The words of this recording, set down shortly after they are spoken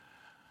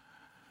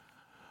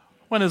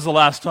When is the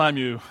last time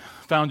you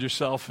found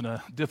yourself in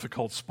a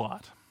difficult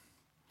spot?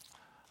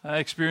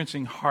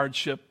 Experiencing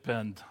hardship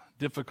and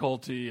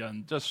difficulty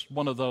and just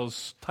one of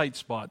those tight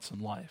spots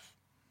in life.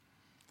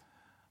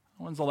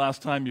 When's the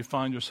last time you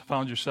found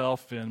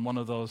yourself in one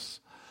of those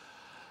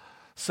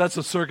sets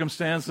of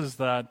circumstances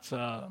that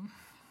are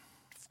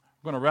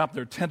going to wrap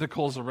their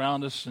tentacles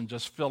around us and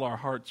just fill our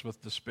hearts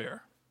with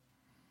despair?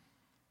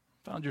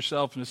 Found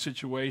yourself in a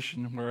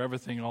situation where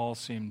everything all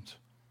seemed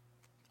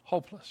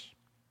hopeless.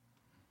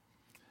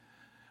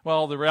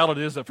 Well, the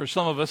reality is that for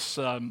some of us,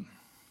 that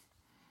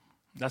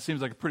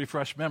seems like a pretty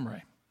fresh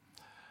memory.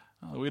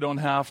 We don't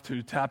have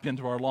to tap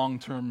into our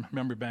long-term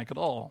memory bank at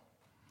all.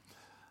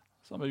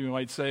 Some of you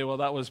might say, well,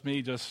 that was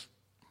me just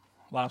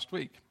last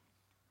week.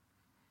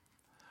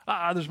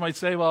 Others might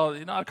say, well,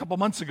 a couple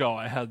months ago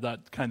I had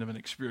that kind of an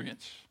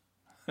experience.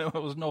 It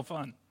was no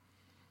fun.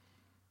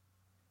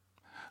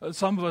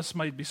 Some of us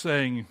might be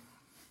saying,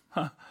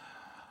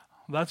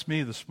 that's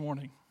me this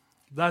morning.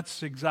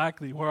 That's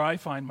exactly where I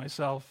find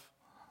myself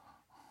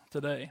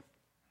today.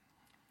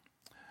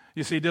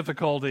 You see,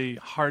 difficulty,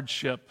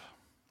 hardship,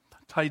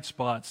 tight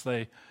spots,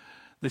 they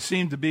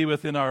seem to be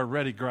within our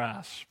ready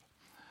grasp.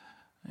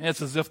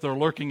 It's as if they're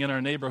lurking in our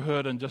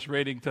neighborhood and just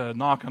waiting to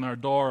knock on our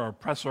door or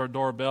press our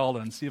doorbell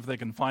and see if they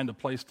can find a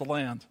place to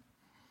land.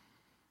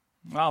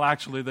 Well,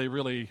 actually, they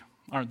really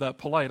aren't that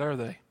polite, are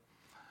they?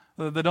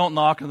 They don't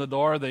knock on the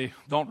door, they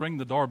don't ring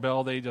the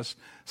doorbell, they just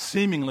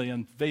seemingly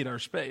invade our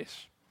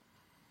space.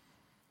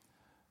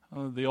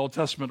 The Old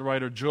Testament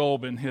writer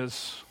Job, in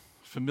his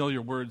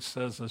familiar words,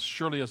 says, as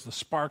surely as the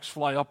sparks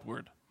fly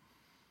upward,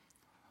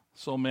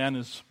 so man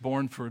is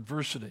born for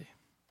adversity.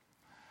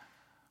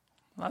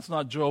 That's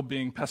not Job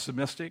being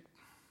pessimistic.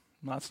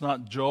 That's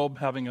not Job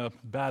having a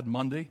bad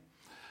Monday.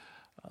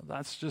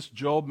 That's just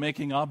Job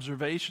making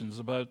observations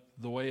about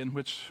the way in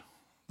which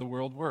the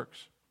world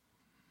works.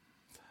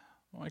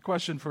 My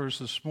question for us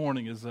this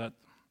morning is that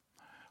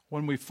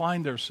when we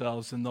find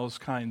ourselves in those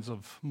kinds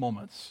of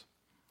moments,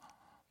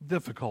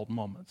 difficult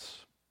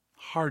moments,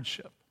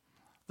 hardship,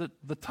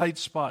 the tight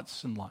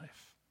spots in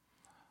life,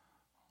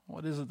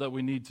 what is it that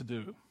we need to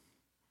do?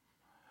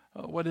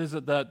 What is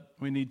it that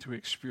we need to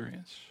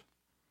experience?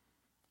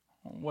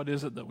 What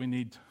is it that we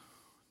need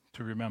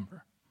to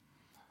remember?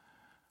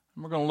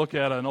 And we're going to look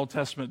at an Old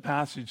Testament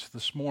passage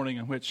this morning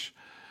in which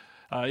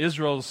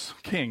Israel's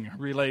king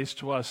relays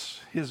to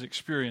us his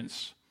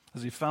experience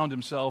as he found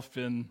himself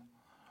in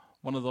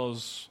one of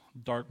those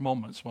dark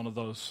moments, one of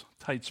those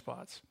tight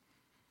spots.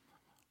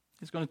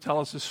 He's going to tell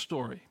us his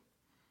story.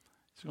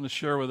 He's going to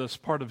share with us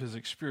part of his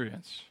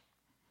experience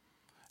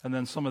and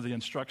then some of the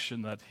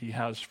instruction that he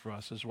has for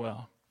us as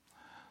well.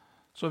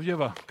 So if you have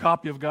a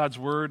copy of God's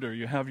Word or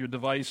you have your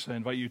device, I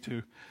invite you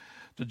to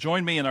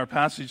join me in our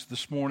passage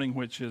this morning,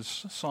 which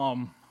is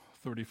Psalm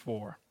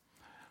 34.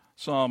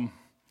 Psalm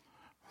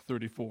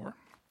 34.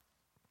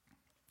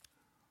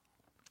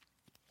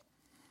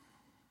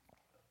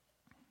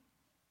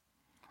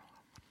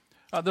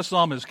 This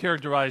psalm is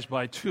characterized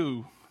by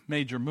two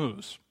major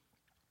moves.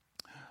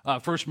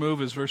 First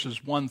move is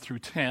verses 1 through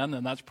 10,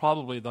 and that's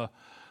probably the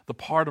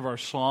part of our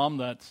psalm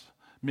that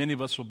many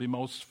of us will be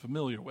most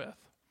familiar with.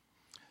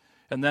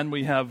 And then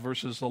we have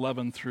verses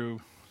 11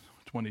 through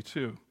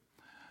 22.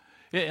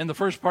 In the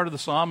first part of the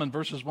psalm, in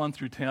verses 1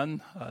 through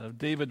 10,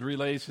 David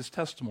relays his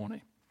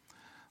testimony.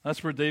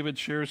 That's where David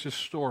shares his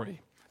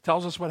story,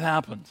 tells us what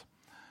happened,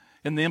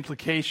 and the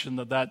implication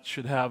that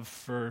should have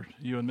for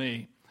you and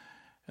me.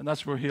 And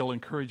that's where he'll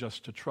encourage us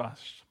to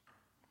trust.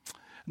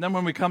 And then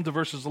when we come to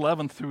verses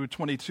 11 through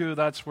 22,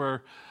 that's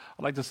where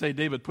I'd like to say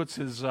David puts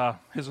his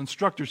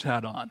instructor's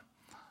hat on.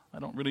 I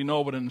don't really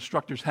know what an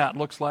instructor's hat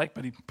looks like,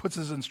 but he puts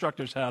his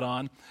instructor's hat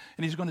on,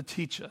 and he's going to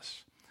teach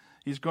us.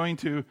 He's going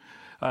to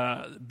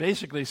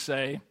basically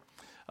say,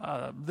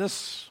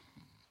 this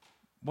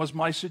was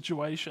my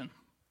situation.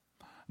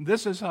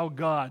 This is how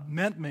God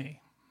met me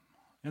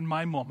in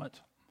my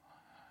moment.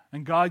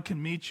 And God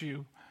can meet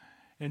you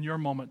in your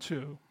moment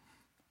too.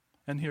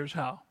 And here's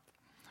how.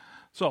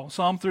 So,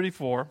 Psalm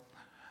 34,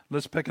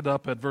 let's pick it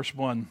up at verse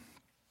 1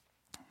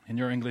 in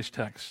your English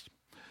text.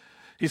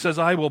 He says,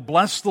 I will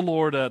bless the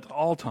Lord at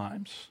all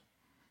times.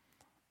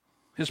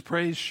 His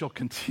praise shall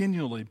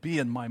continually be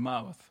in my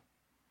mouth.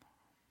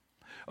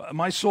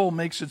 My soul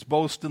makes its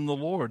boast in the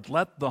Lord.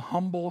 Let the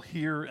humble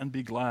hear and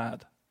be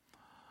glad.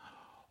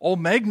 Oh,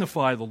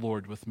 magnify the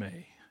Lord with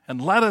me,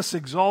 and let us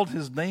exalt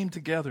his name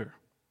together.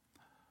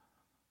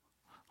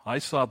 I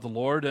sought the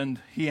Lord, and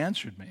he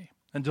answered me,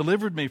 and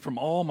delivered me from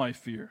all my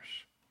fears.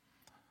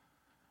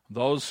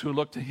 Those who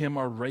look to him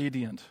are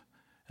radiant,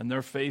 and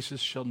their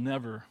faces shall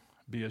never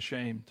be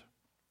ashamed.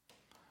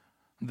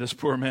 This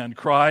poor man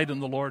cried,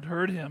 and the Lord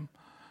heard him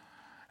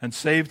and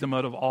saved him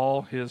out of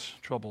all his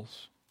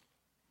troubles.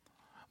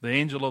 The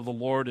angel of the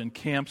Lord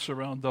encamps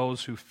around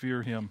those who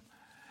fear him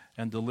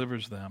and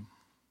delivers them.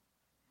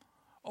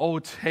 Oh,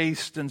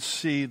 taste and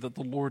see that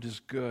the Lord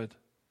is good.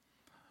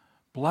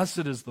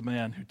 Blessed is the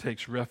man who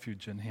takes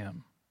refuge in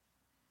him.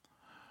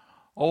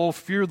 Oh,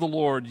 fear the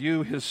Lord,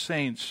 you his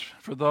saints,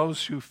 for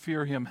those who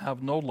fear him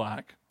have no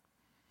lack.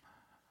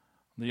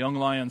 The young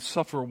lions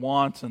suffer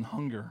want and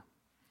hunger,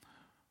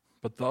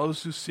 but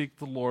those who seek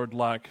the Lord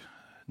lack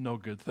no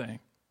good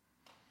thing.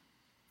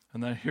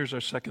 And then here's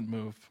our second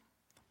move.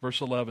 Verse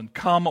 11,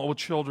 "Come, O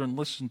children,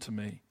 listen to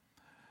me.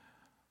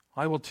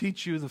 I will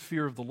teach you the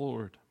fear of the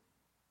Lord.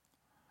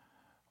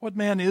 What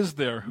man is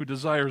there who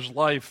desires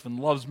life and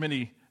loves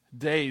many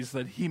days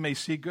that he may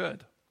see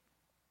good?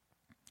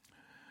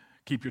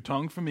 Keep your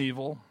tongue from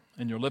evil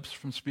and your lips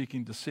from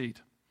speaking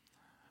deceit.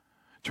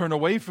 Turn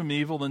away from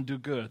evil and do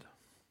good.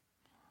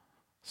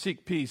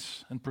 Seek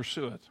peace and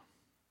pursue it.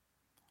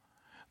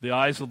 The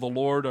eyes of the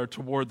Lord are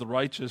toward the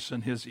righteous,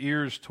 and his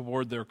ears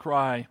toward their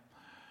cry.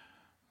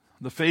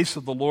 The face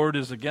of the Lord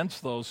is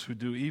against those who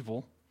do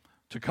evil,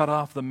 to cut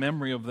off the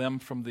memory of them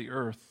from the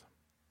earth.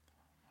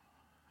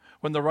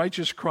 When the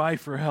righteous cry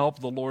for help,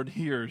 the Lord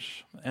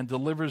hears and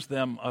delivers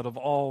them out of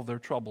all their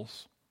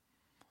troubles.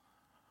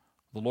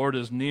 The Lord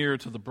is near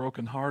to the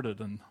brokenhearted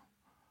and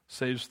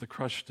saves the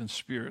crushed in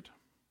spirit.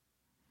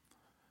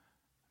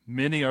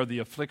 Many are the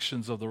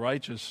afflictions of the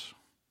righteous,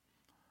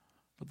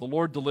 but the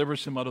Lord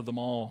delivers him out of them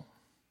all.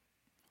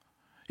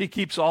 He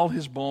keeps all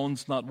his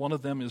bones, not one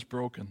of them is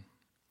broken.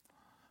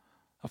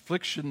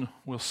 Affliction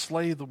will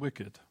slay the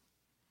wicked,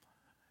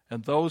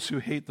 and those who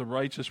hate the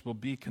righteous will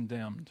be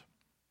condemned.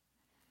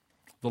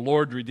 The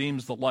Lord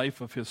redeems the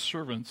life of his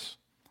servants.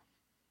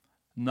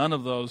 None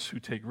of those who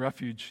take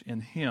refuge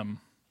in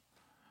him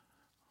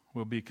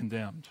will be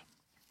condemned."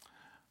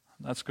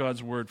 That's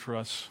God's word for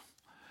us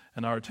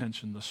and our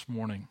attention this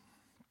morning.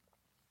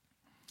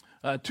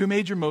 Two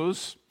major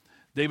moves.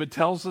 David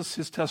tells us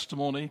his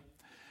testimony,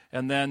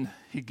 and then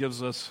he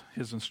gives us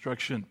his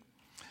instruction.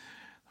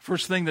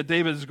 First thing that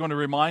David is going to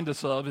remind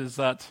us of is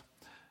that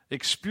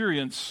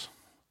experiences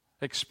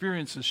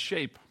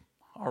shape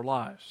our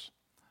lives.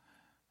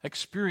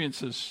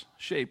 Experiences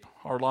shape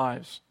our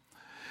lives.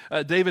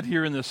 David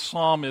here in this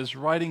psalm is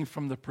writing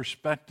from the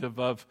perspective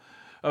of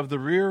the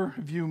rear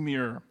view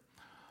mirror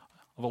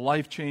of a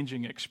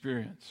life-changing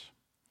experience.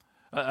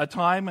 A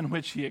time in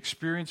which he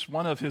experienced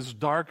one of his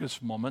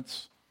darkest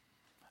moments,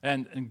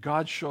 and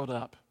God showed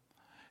up,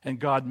 and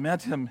God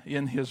met him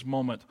in his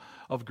moment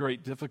of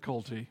great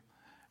difficulty,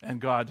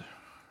 and God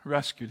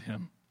rescued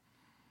him.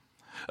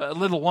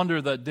 Little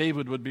wonder that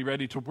David would be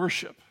ready to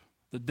worship,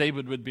 that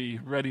David would be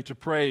ready to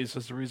praise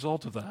as a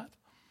result of that.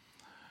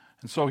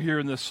 And so here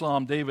in this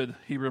psalm, David,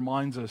 he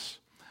reminds us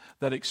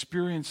that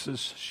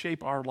experiences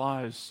shape our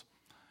lives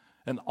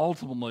and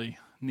ultimately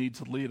need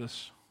to lead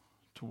us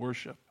to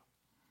worship.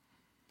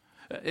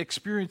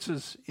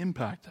 Experiences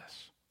impact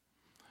us.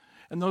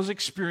 And those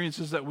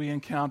experiences that we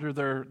encounter,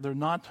 they're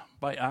not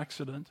by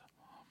accident,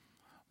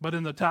 but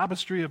in the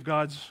tapestry of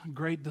God's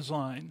great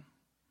design.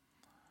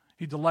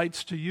 He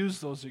delights to use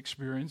those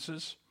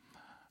experiences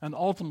and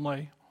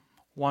ultimately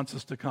wants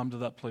us to come to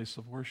that place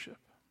of worship.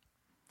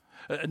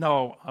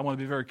 Now, I want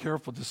to be very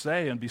careful to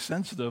say and be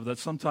sensitive that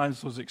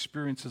sometimes those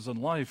experiences in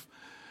life,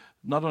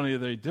 not only are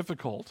they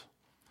difficult,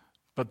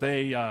 but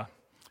they are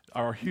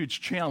a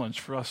huge challenge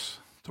for us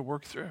to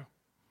work through.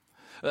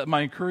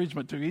 My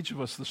encouragement to each of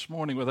us this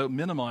morning, without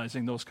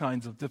minimizing those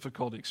kinds of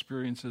difficult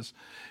experiences,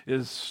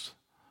 is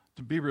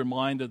to be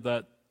reminded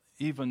that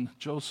even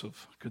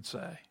Joseph could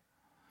say,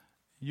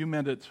 "You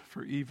meant it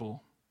for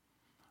evil,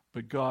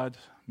 but God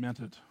meant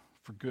it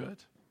for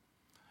good."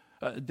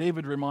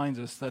 David reminds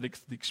us that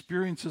the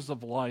experiences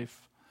of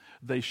life,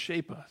 they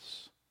shape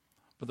us,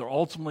 but they're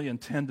ultimately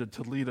intended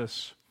to lead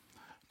us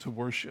to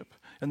worship.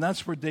 And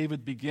that's where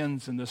David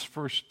begins in this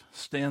first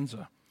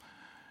stanza.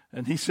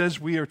 And he says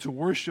we are to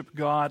worship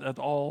God at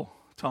all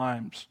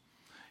times.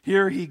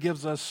 Here he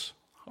gives us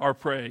our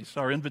praise,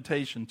 our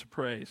invitation to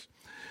praise.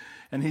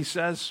 And he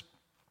says,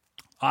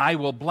 "I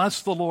will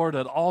bless the Lord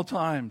at all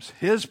times.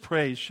 His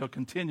praise shall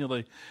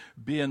continually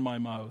be in my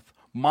mouth.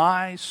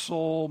 My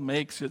soul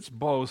makes its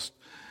boast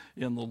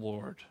in the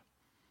Lord."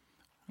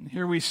 And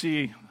here we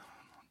see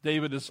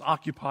David is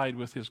occupied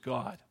with his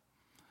God.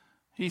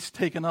 He's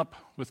taken up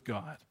with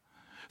God.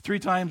 3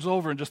 times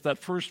over in just that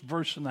first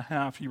verse and a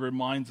half, he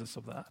reminds us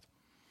of that.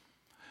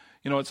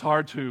 You know, it's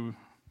hard to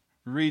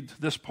read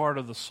this part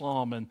of the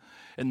psalm and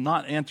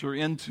not enter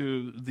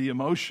into the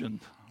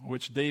emotion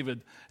which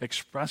David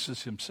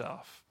expresses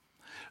himself.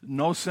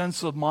 No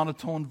sense of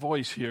monotone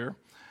voice here,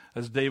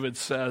 as David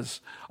says,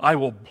 "I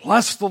will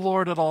bless the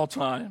Lord at all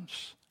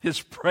times.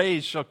 His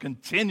praise shall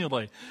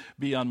continually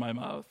be on my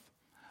mouth."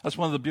 That's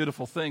one of the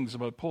beautiful things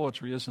about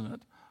poetry, isn't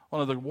it?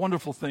 One of the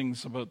wonderful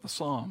things about the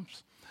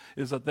Psalms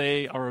is that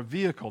they are a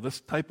vehicle. This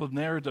type of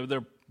narrative,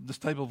 this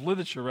type of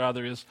literature,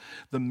 rather, is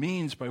the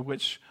means by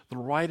which the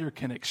writer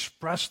can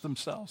express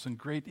themselves in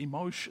great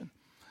emotion.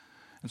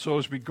 And so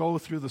as we go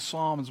through the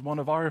Psalms, one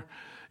of our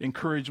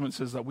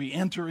encouragements is that we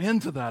enter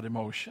into that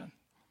emotion.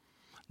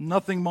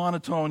 Nothing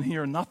monotone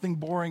here, nothing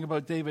boring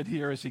about David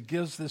here as he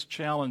gives this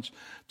challenge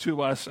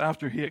to us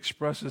after he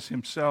expresses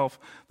himself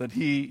that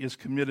he is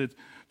committed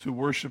to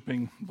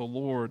worshiping the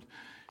Lord.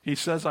 He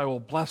says, "I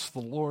will bless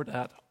the Lord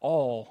at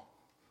all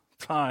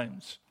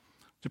times."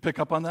 Did you pick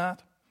up on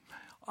that?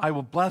 I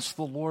will bless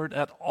the Lord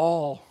at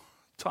all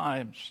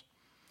times.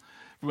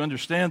 If we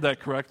understand that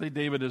correctly,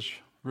 David is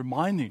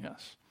reminding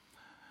us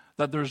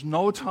that there's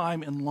no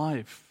time in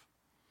life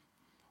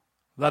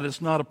that it's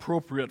not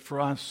appropriate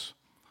for us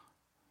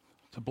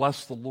to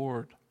bless the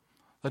Lord,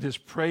 that his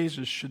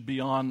praises should be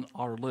on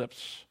our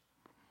lips.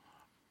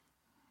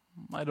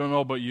 I don't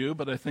know about you,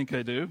 but I think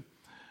I do,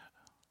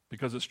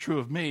 because it's true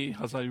of me.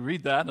 As I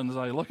read that and as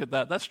I look at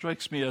that, that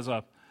strikes me as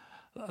a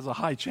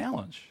high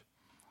challenge.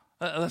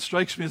 That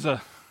strikes me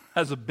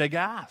as a big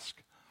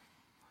ask.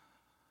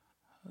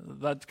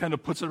 That kind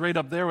of puts it right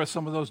up there with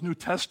some of those New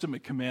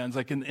Testament commands,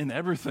 like in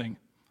everything,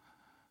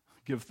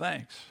 give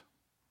thanks.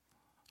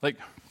 Like,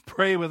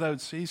 pray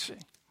without ceasing.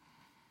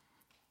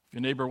 If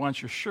your neighbor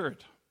wants your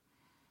shirt,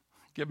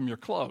 give him your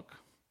cloak.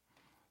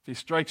 If he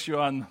strikes you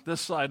on this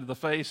side of the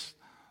face,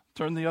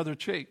 turn the other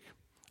cheek.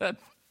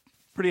 That's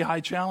pretty high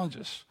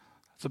challenges.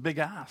 It's a big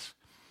ask.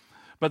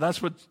 But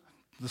that's what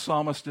the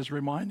psalmist is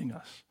reminding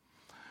us.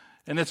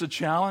 And it's a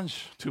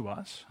challenge to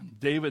us.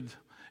 David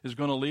is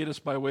going to lead us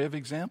by way of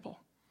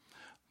example.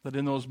 That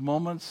in those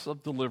moments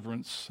of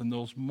deliverance, in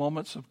those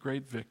moments of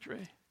great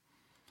victory,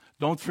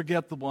 don't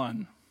forget the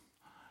one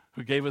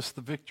who gave us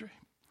the victory.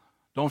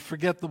 Don't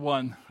forget the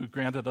one who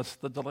granted us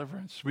the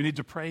deliverance. We need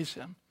to praise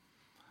him.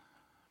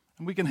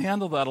 And we can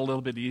handle that a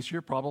little bit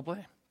easier,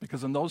 probably,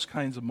 because in those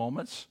kinds of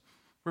moments,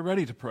 we're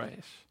ready to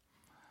praise.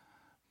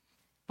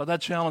 But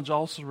that challenge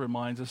also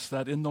reminds us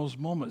that in those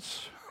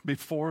moments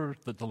before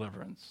the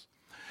deliverance,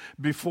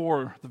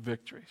 before the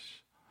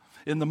victories,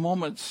 in the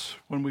moments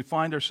when we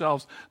find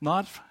ourselves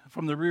not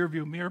from the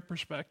rearview mirror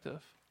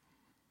perspective,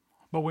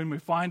 but when we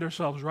find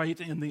ourselves right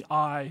in the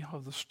eye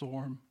of the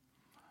storm,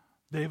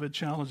 David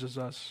challenges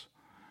us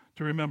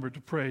to remember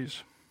to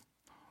praise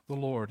the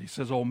Lord. He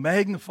says, "Oh,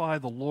 magnify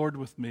the Lord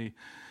with me,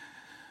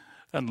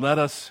 and let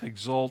us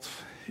exalt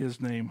his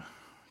name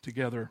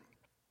together."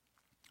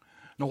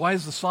 Now, why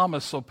is the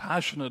psalmist so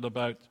passionate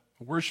about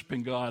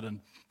worshiping God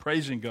and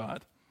praising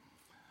God?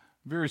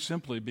 Very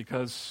simply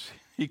because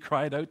he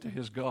cried out to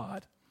his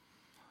God,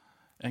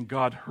 and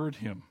God heard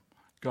him.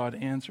 God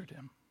answered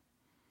him.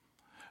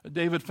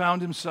 David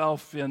found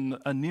himself in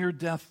a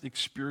near-death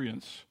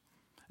experience,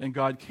 and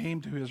God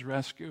came to his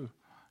rescue.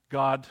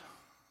 God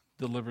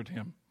delivered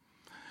him.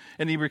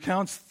 And he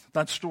recounts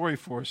that story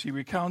for us. He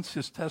recounts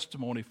his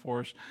testimony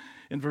for us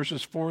in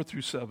verses 4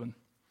 through 7.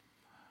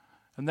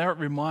 And there it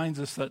reminds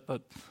us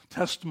that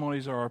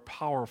testimonies are a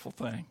powerful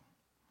thing.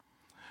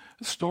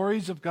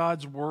 Stories of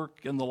God's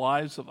work in the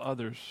lives of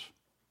others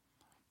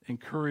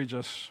encourage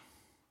us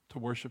to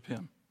worship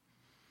him.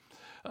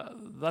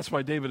 That's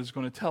why David is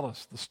going to tell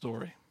us the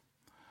story.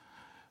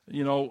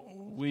 You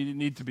know, we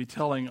need to be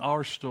telling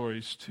our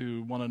stories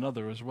to one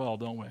another as well,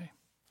 don't we?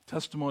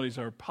 Testimonies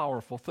are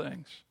powerful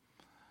things.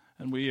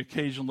 And we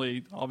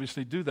occasionally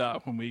obviously do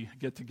that when we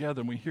get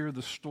together and we hear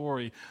the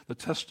story, the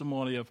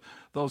testimony of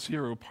those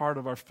here who are part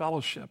of our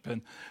fellowship.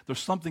 And there's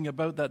something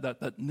about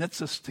that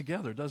knits us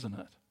together, doesn't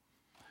it?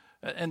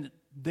 And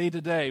day to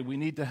day, we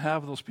need to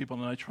have those people,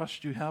 and I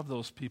trust you have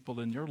those people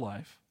in your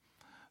life,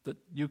 that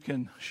you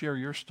can share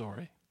your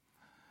story,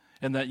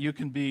 and that you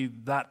can be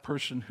that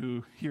person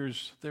who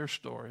hears their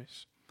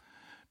stories.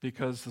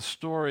 Because the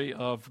story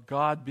of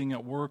God being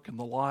at work in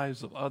the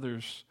lives of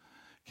others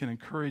can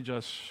encourage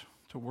us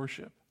to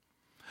worship.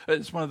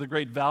 It's one of the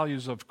great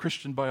values of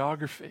Christian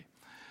biography.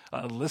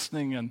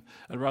 Listening and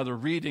rather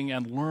reading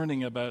and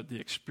learning about the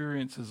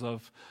experiences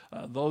of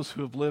those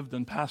who have lived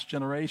in past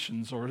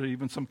generations or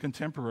even some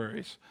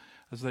contemporaries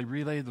as they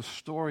relay the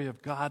story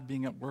of God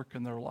being at work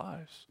in their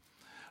lives.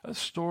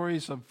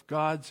 Stories of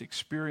God's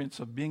experience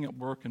of being at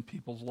work in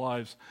people's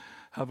lives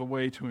have a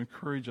way to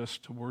encourage us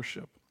to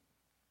worship.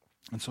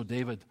 And so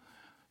David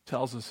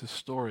tells us his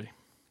story.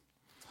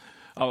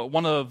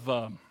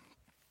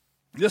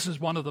 This is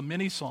one of the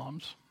many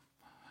Psalms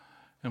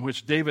in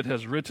which David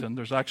has written.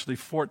 There's actually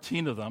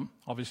 14 of them.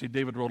 Obviously,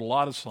 David wrote a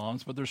lot of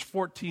Psalms, but there's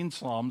 14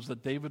 Psalms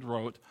that David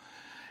wrote.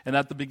 And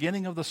at the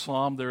beginning of the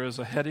Psalm, there is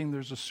a heading,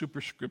 there's a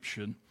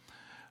superscription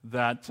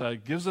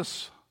that gives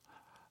us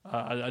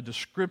a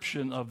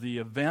description of the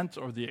event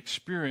or the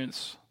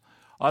experience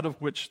out of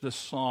which this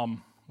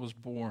Psalm was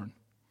born.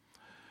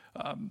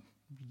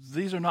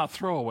 These are not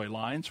throwaway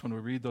lines when we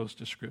read those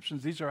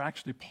descriptions. These are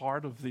actually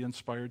part of the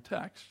inspired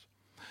text.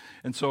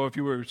 And so if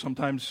you were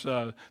sometimes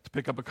to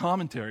pick up a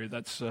commentary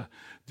that's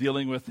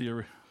dealing with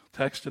the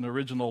text in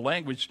original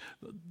language,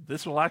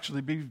 this will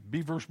actually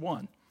be verse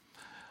 1.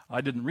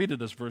 I didn't read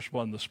it as verse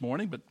 1 this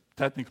morning, but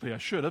technically I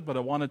should have, but I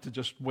wanted to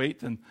just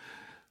wait and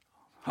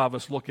have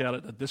us look at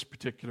it at this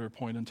particular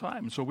point in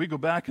time. So we go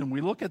back and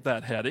we look at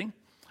that heading,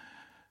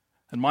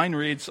 and mine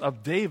reads,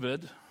 "Of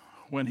David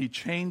when he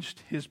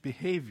changed his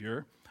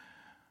behavior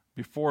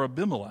before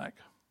Abimelech,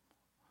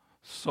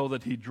 so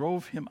that he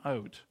drove him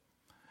out,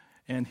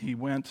 and he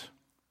went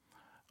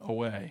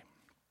away."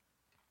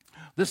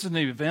 This is an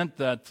event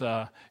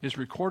that is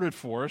recorded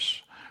for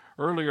us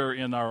earlier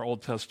in our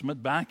Old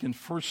Testament, back in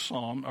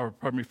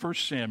 1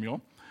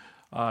 Samuel,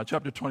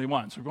 chapter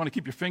 21. So we're going to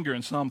keep your finger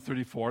in Psalm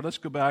 34. Let's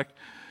go back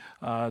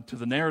to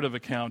the narrative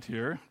account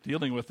here,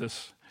 dealing with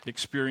this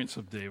experience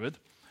of David.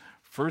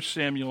 1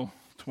 Samuel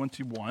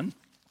 21,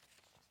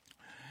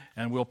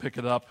 and we'll pick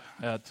it up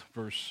at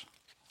verse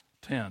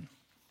 10.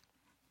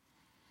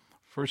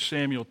 1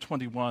 Samuel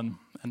 21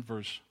 and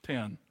verse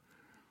 10.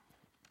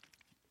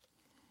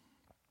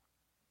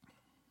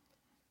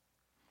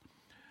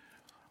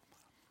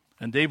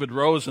 And David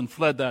rose and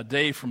fled that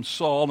day from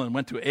Saul and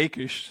went to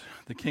Achish,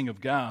 the king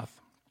of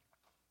Gath.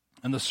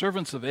 And the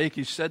servants of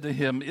Achish said to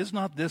him, Is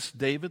not this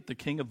David, the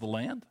king of the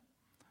land?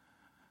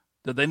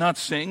 Did they not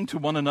sing to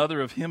one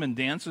another of him in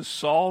dances?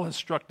 Saul has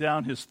struck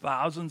down his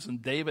thousands,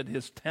 and David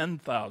his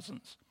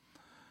 10,000s.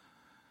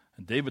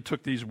 And David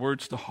took these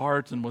words to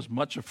heart and was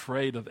much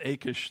afraid of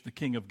Achish, the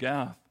king of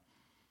Gath.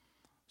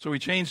 So he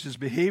changed his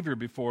behavior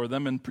before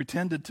them and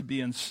pretended to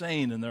be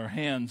insane in their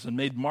hands and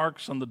made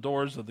marks on the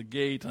doors of the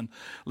gate and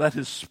let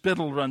his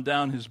spittle run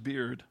down his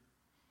beard.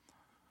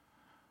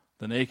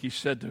 Then Achish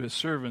said to his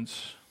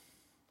servants,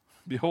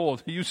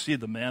 Behold, you see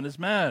the man is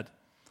mad.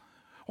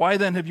 Why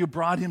then have you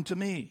brought him to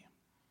me?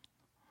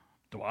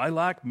 Do I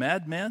lack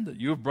madmen that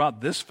you have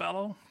brought this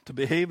fellow to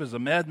behave as a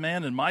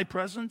madman in my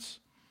presence?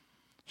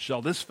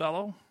 Shall this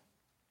fellow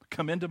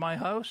come into my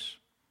house?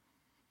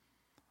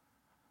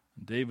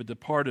 And David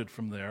departed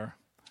from there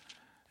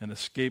and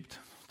escaped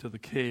to the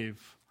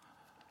cave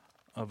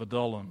of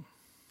Adullam.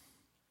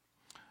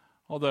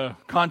 Well, the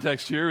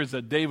context here is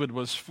that David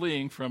was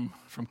fleeing from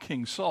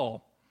King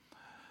Saul.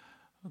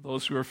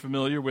 Those who are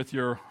familiar with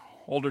your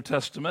Older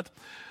Testament,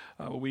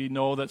 we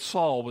know that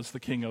Saul was the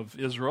king of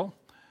Israel,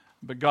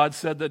 but God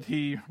said that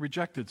he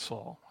rejected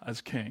Saul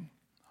as king.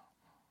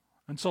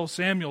 And so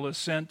Samuel is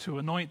sent to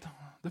anoint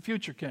the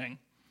future king,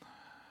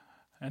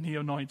 and he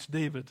anoints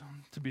David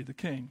to be the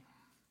king.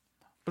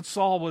 But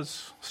Saul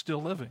was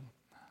still living.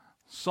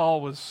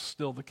 Saul was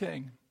still the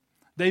king.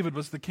 David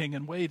was the king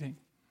in waiting.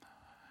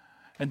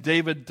 And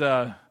David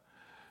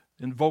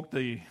provoked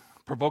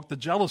the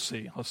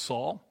jealousy of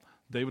Saul.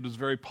 David was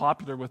very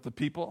popular with the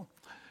people,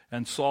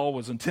 and Saul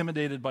was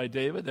intimidated by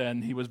David,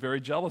 and he was very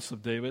jealous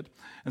of David.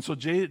 And so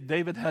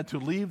David had to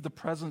leave the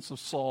presence of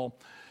Saul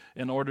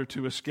in order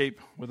to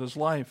escape with his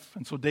life.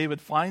 And so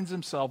David finds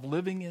himself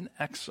living in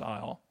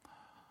exile,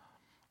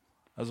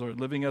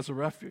 living as a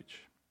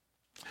refuge.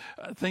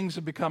 Things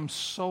have become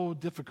so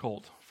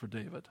difficult for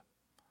David,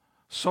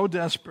 so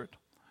desperate,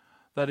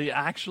 that he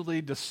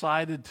actually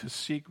decided to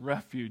seek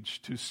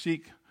refuge, to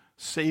seek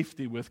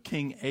safety with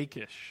King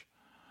Achish,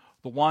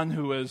 the one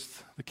who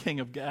is the king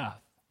of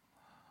Gath,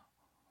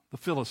 the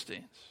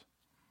Philistines.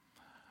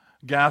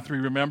 Gath, we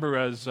remember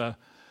as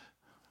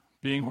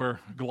being where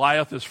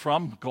Goliath is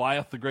from,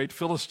 Goliath, the great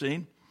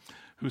Philistine,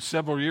 who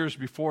several years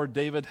before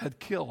David had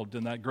killed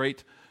in that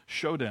great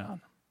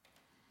showdown.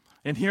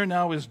 And here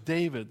now is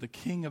David, the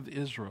king of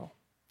Israel,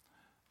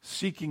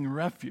 seeking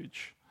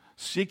refuge,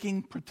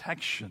 seeking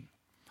protection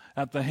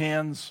at the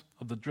hands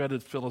of the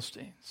dreaded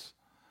Philistines.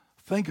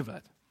 Think of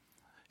it.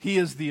 He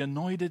is the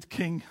anointed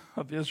king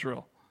of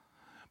Israel,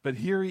 but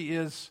here he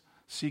is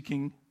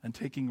seeking and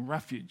taking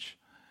refuge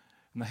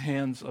in the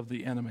hands of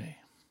the enemy.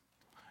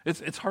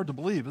 It's hard to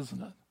believe,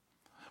 isn't it?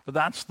 But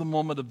that's the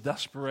moment of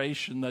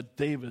desperation that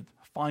David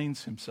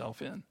finds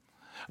himself in.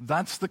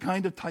 That's the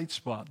kind of tight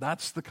spot.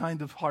 That's the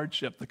kind of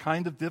hardship, the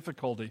kind of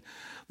difficulty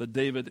that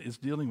David is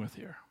dealing with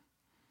here.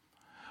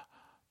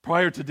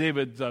 Prior to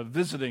David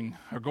visiting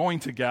or going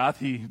to Gath,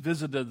 he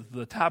visited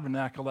the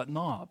tabernacle at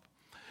Nob.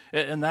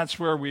 And that's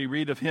where we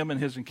read of him and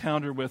his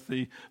encounter with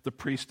the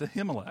priest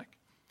Ahimelech.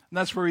 And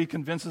that's where he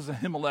convinces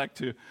Ahimelech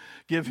to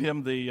give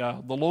him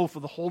the loaf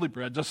of the holy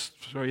bread just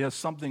so he has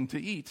something to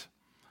eat.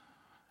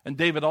 And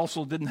David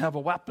also didn't have a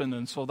weapon,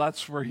 and so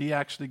that's where he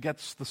actually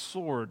gets the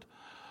sword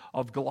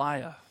of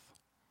Goliath.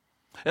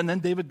 And then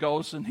David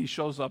goes and he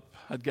shows up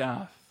at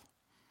Gath.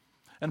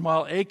 And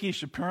while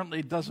Achish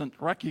apparently doesn't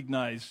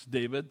recognize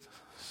David,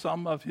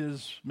 some of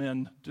his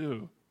men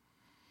do.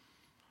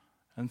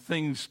 And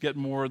things get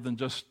more than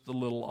just a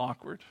little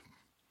awkward.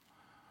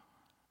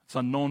 It's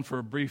unknown for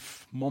a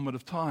brief moment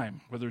of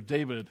time whether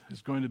David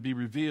is going to be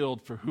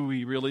revealed for who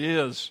he really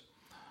is.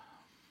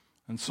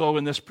 And so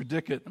in this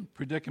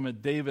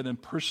predicament, David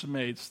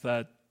impersonates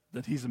that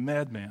he's a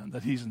madman,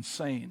 that he's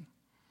insane,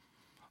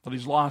 that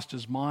he's lost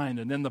his mind.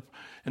 And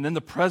in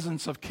the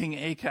presence of King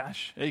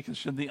Achish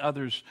and the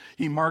others,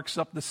 he marks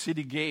up the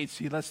city gates.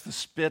 He lets the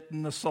spit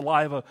and the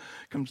saliva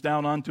comes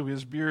down onto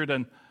his beard.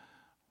 And,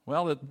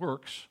 well, it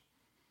works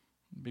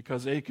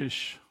because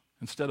Achish,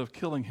 instead of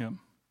killing him,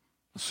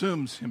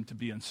 assumes him to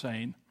be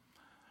insane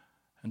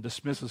and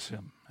dismisses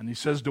him. And he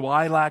says, Do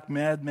I lack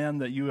madmen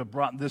that you have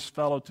brought this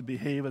fellow to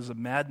behave as a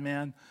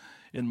madman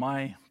in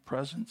my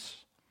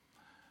presence?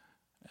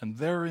 And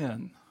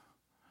therein,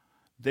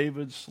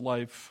 David's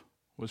life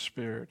was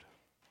spared.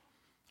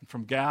 And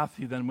from Gath,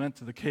 he then went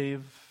to the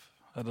cave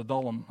at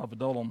Adullam.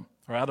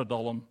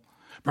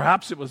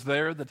 Perhaps it was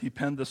there that he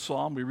penned the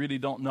psalm. We really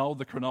don't know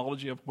the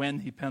chronology of when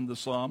he penned the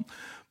psalm,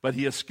 but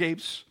he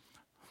escapes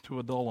to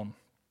Adullam.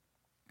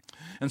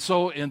 And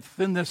so in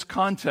this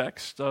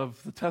context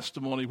of the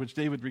testimony which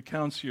David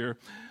recounts here,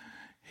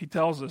 he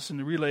tells us and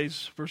he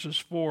relays verses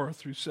 4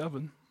 through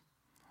 7.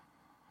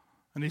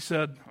 And he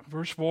said,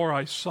 verse 4,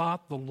 I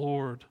sought the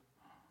Lord,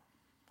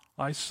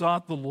 I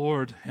sought the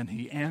Lord, and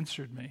he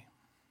answered me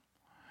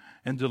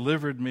and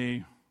delivered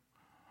me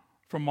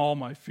from all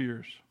my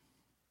fears.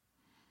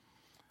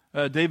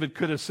 David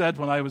could have said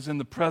when I was in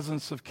the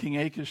presence of King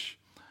Achish,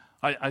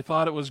 I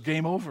thought it was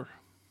game over.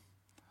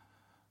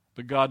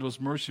 But God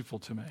was merciful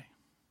to me.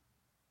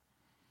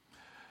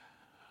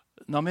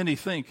 Now, many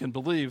think and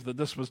believe that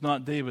this was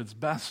not David's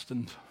best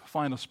and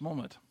finest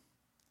moment.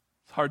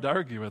 It's hard to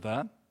argue with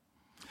that.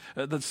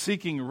 That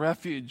seeking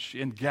refuge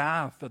in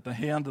Gath at the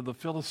hand of the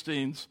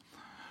Philistines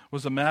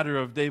was a matter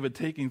of David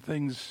taking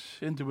things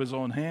into his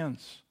own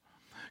hands,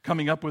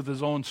 coming up with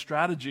his own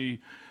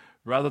strategy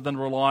rather than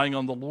relying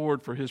on the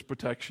Lord for his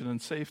protection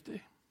and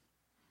safety.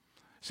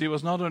 See, it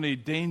was not only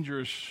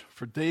dangerous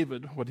for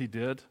David, what he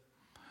did,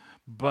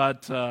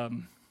 but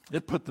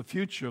it put the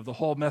future of the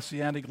whole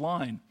messianic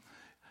line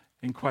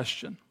in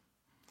question.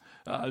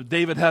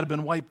 David had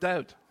been wiped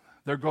out.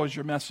 There goes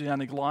your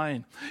messianic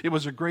line. It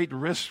was a great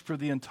risk for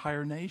the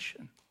entire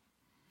nation.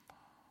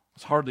 It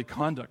was hardly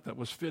conduct that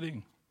was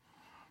fitting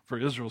for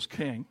Israel's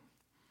king,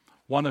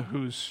 one of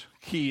whose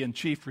key and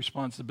chief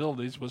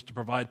responsibilities was to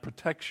provide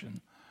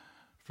protection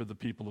for the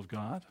people of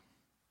God.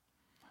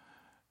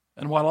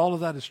 And while all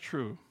of that is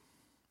true,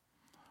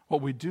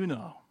 what we do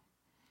know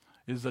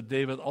is that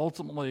David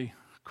ultimately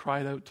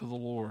cried out to the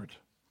Lord,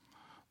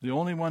 the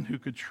only one who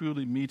could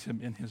truly meet him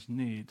in his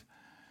need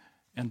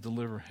and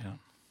deliver him.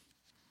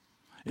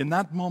 In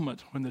that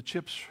moment when the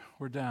chips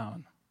were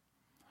down,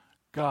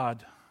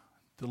 God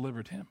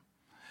delivered him.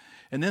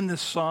 And in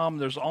this psalm,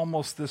 there's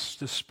almost this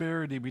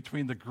disparity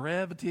between the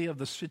gravity of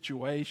the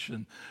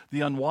situation,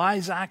 the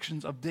unwise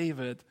actions of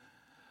David,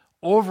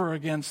 over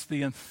against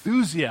the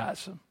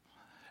enthusiasm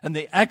and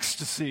the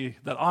ecstasy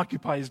that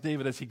occupies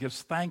David as he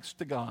gives thanks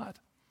to God.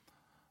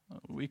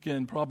 We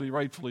can probably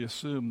rightfully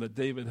assume that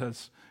David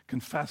has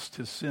confessed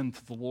his sin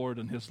to the Lord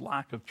and his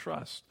lack of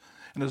trust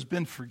and has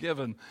been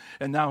forgiven.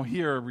 And now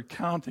here,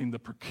 recounting the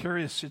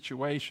precarious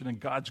situation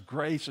and God's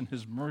grace and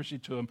his mercy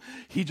to him,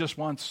 he just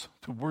wants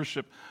to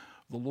worship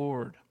the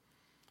Lord.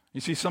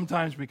 You see,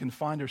 sometimes we can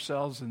find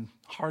ourselves in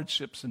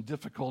hardships and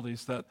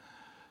difficulties that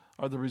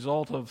are the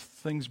result of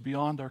things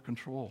beyond our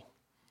control,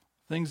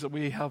 things that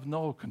we have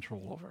no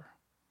control over.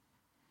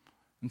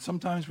 And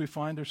sometimes we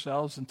find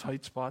ourselves in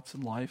tight spots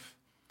in life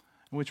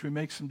in which we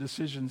make some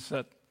decisions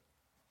that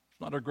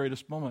not our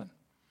greatest moment,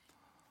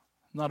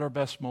 not our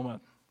best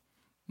moment,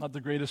 not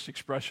the greatest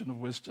expression of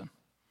wisdom.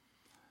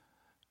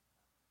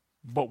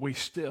 But we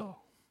still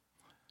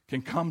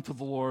can come to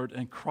the Lord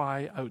and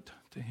cry out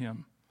to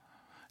him.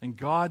 And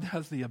God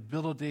has the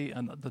ability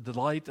and the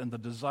delight and the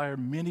desire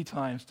many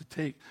times to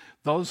take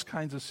those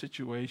kinds of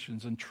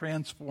situations and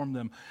transform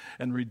them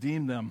and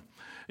redeem them,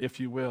 if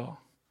you will.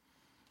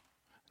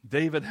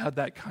 David had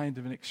that kind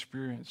of an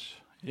experience.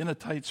 In a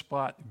tight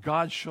spot,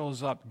 God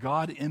shows up,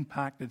 God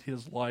impacted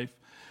his life,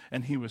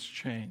 and he was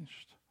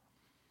changed.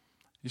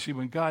 You see,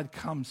 when God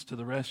comes to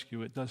the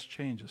rescue, it does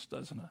change us,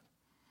 doesn't it?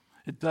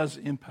 It does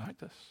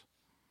impact us.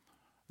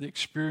 The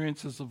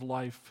experiences of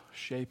life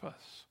shape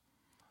us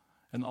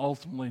and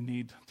ultimately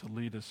need to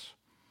lead us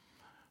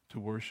to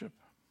worship.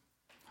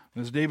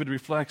 And as David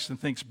reflects and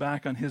thinks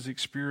back on his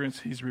experience,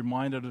 he's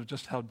reminded of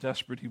just how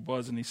desperate he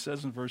was. And he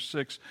says in verse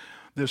 6,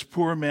 this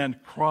poor man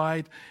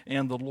cried,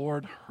 and the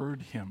Lord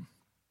heard him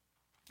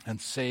and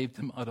saved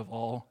him out of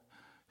all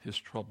his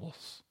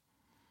troubles.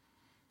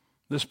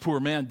 This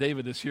poor man,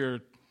 David is here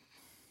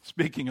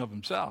speaking of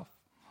himself.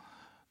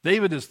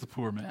 David is the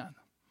poor man.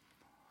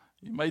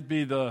 He might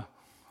be the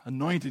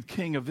anointed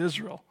king of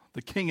Israel,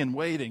 the king in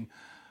waiting,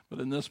 but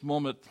in this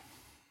moment,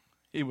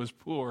 he was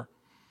poor.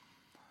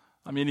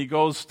 I mean, he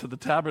goes to the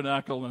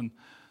tabernacle and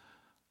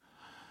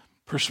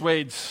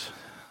persuades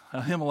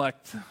Ahimelech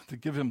to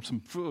give him some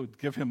food,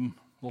 give him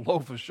the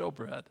loaf of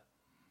showbread.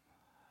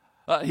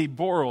 He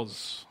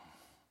borrows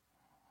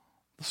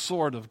the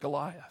sword of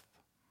Goliath.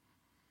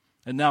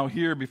 And now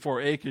here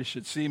before Achish,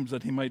 it seems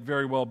that he might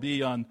very well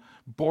be on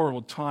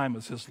borrowed time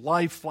as his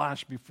life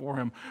flashed before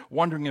him,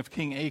 wondering if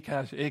King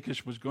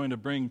Achish was going to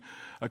bring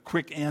a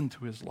quick end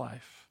to his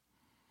life.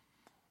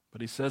 But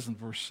he says in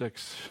verse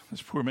 6,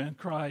 this poor man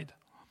cried,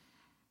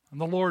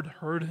 and the Lord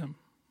heard him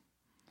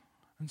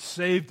and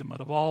saved him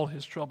out of all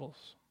his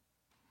troubles.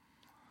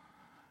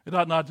 It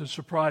ought not to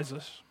surprise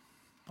us,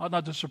 ought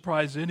not to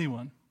surprise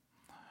anyone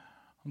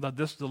that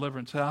this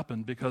deliverance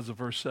happened because of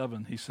verse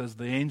 7. He says,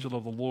 the angel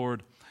of the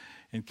Lord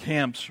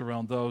encamps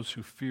around those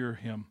who fear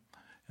him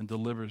and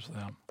delivers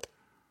them.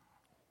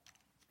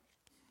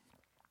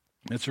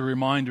 It's a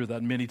reminder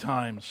that many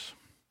times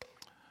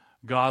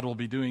God will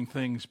be doing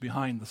things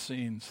behind the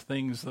scenes,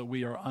 things that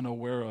we are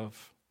unaware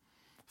of,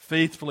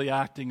 faithfully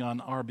acting on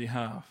our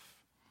behalf.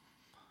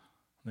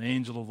 The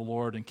angel of the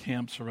Lord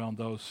encamps around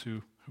those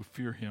who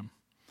fear him.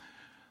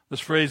 This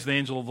phrase, the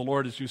angel of the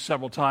Lord, is used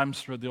several times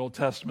throughout the Old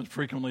Testament.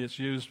 Frequently it's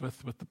used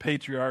with the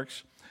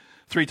patriarchs.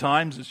 3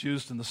 times it's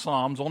used in the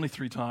Psalms, only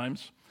 3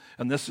 times,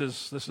 and this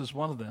is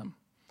one of them.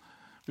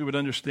 We would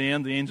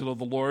understand the angel of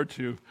the Lord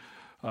to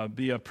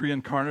be a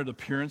pre-incarnate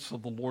appearance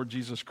of the Lord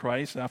Jesus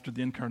Christ. After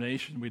the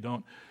incarnation, we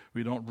don't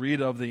read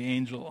of the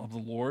angel of the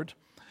Lord.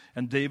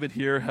 And David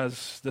here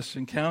has this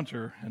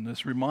encounter and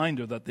this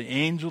reminder that the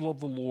angel of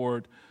the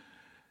Lord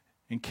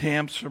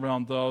encamps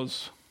around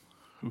those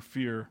who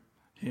fear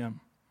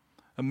him.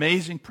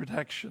 Amazing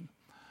protection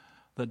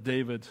that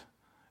David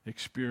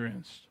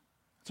experienced.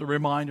 It's a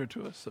reminder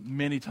to us that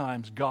many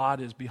times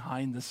God is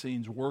behind the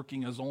scenes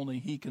working as only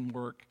he can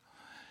work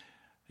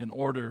in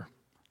order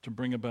to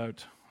bring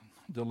about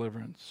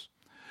deliverance.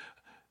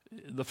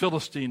 The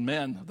Philistine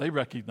men, they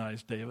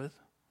recognized David.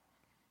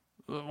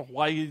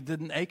 Why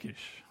didn't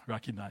Achish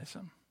recognize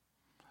him?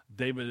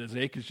 Is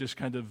Achish just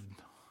kind of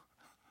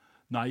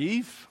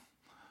naive?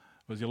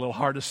 Was he a little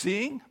hard of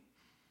seeing?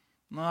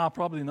 No,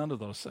 probably none of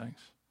those things.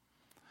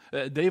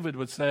 David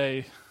would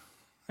say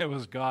it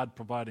was God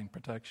providing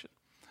protection.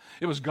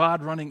 It was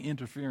God running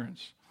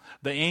interference.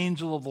 The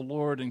angel of the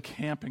Lord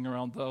encamping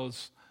around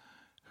those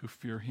who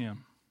fear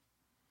him.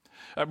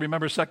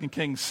 Remember 2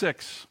 Kings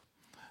 6.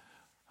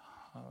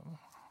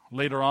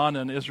 Later on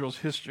in Israel's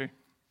history,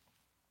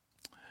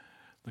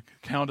 the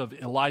account of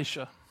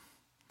Elisha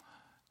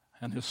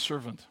and his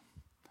servant.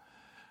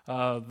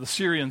 The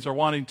Syrians are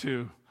wanting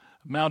to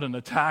mount an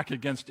attack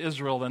against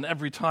Israel, and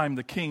every time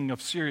the king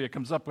of Syria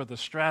comes up with a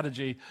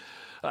strategy,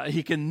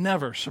 he can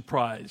never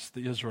surprise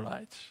the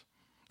Israelites.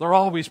 They're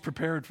always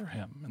prepared for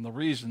him, and the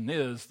reason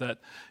is that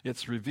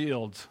it's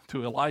revealed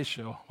to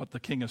Elisha what the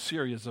king of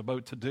Syria is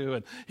about to do,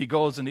 and he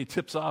goes and he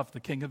tips off the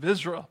king of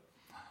Israel.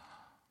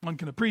 One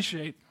can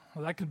appreciate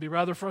that can be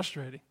rather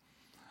frustrating.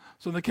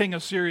 So the king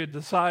of Syria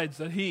decides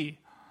that he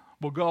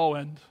will go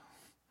and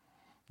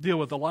deal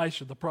with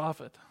Elisha the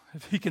prophet.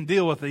 If he can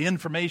deal with the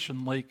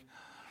information leak,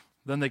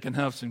 then they can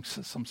have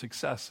some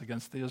success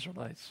against the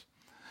Israelites.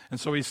 And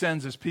so he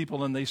sends his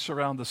people and they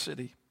surround the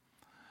city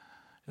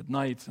at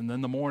night. And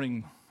in the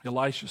morning,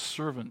 Elisha's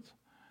servant,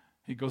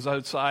 he goes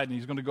outside and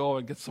he's going to go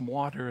and get some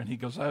water. And he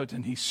goes out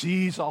and he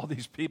sees all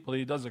these people.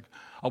 He does a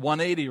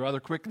 180 rather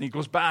quick, and he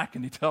goes back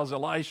and he tells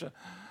Elisha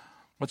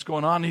what's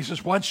going on. And he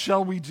says, "What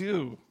shall we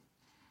do?"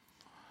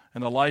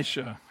 And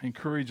Elisha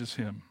encourages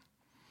him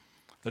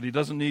that he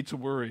doesn't need to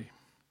worry.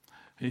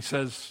 He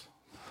says,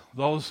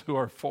 those who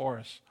are for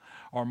us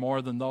are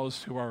more than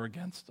those who are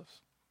against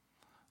us.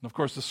 And of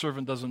course, the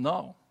servant doesn't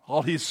know.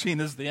 All he's seen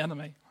is the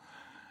enemy.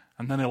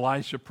 And then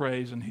Elisha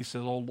prays and he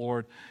said, "Oh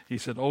Lord," he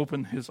said,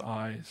 "open his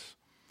eyes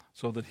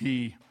so that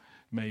he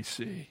may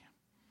see."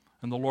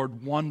 And the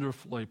Lord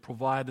wonderfully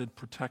provided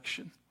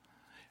protection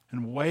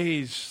in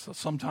ways that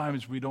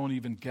sometimes we don't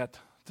even get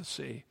to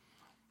see.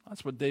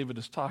 That's what David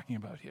is talking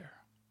about here.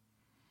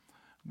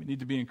 We need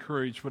to be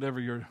encouraged, whatever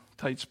your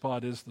tight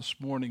spot is this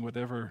morning,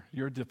 whatever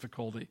your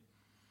difficulty.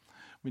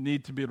 We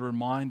need to be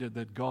reminded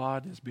that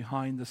God is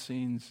behind the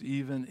scenes,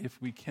 even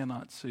if we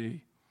cannot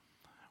see,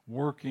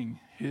 working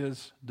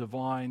his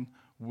divine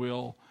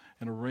will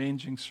and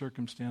arranging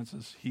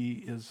circumstances. He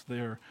is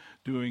there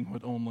doing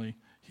what only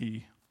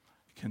he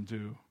can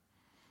do.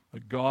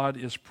 But God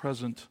is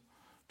present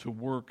to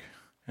work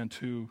and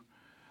to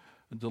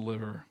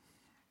deliver.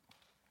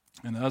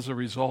 And as a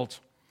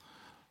result,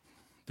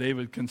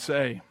 David can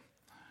say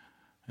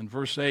in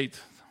verse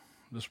 8,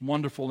 this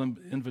wonderful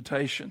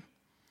invitation,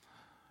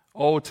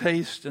 "Oh,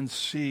 taste and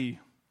see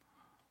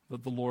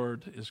that the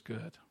Lord is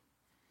good.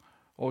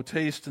 Oh,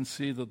 taste and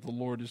see that the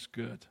Lord is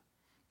good.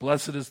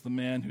 Blessed is the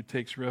man who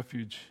takes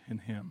refuge in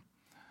him."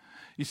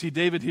 You see,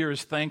 David here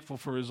is thankful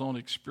for his own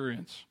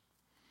experience.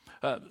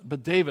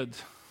 But David,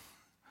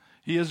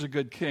 he is a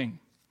good king.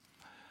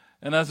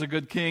 And as a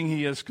good king,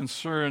 he is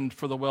concerned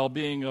for the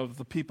well-being of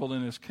the people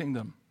in his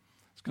kingdom.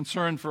 He's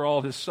concerned for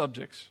all his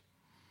subjects.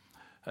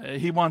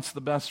 He wants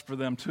the best for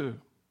them too.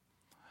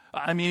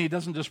 I mean, he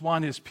doesn't just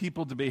want his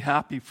people to be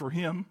happy for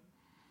him,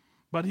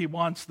 but he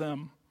wants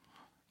them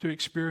to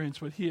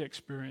experience what he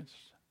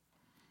experienced,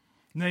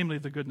 namely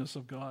the goodness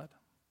of God.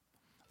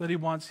 That he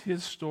wants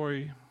his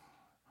story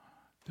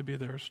to be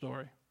their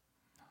story.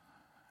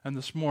 And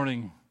this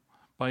morning,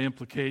 by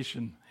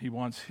implication, he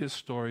wants his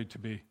story to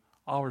be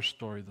our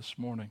story this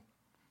morning.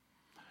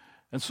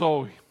 And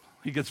so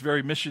he gets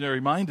very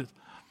missionary-minded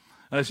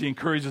as he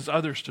encourages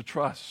others to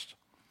trust.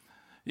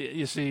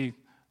 You see,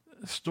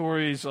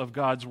 stories of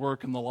God's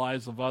work in the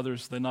lives of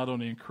others, they not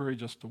only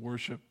encourage us to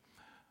worship,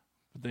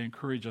 but they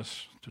encourage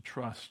us to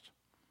trust.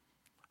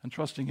 And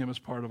trusting him is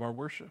part of our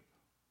worship.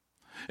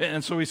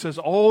 And so he says,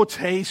 "Oh,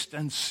 taste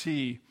and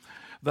see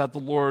that the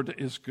Lord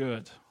is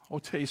good." Oh,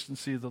 taste and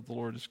see that the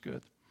Lord is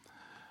good.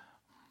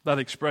 That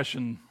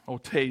expression, "oh,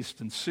 taste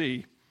and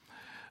see,"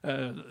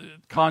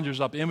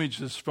 conjures up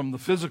images from the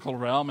physical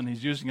realm, and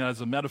he's using it as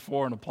a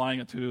metaphor and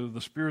applying it to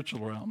the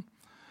spiritual realm.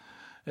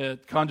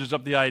 It conjures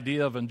up the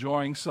idea of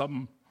enjoying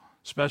some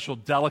special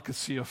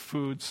delicacy of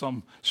food,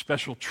 some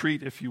special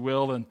treat, if you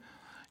will, and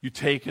you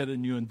take it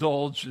and you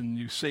indulge and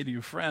you say to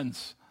your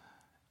friends,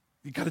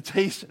 "You got to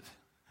taste it.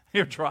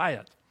 Here, try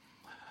it."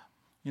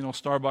 You know,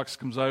 Starbucks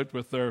comes out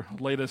with their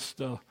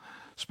latest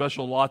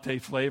special latte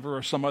flavor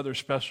or some other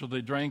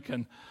specialty drink,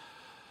 and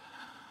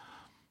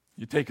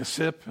you take a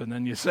sip and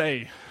then you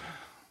say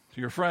to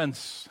your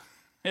friends,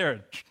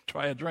 "Here,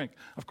 try a drink."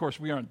 Of course,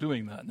 we aren't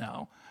doing that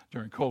now.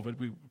 during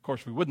COVID. Of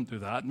course, we wouldn't do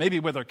that. Maybe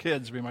with our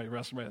kids, we might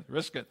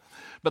risk it.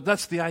 But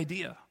that's the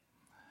idea.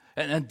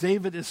 And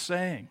David is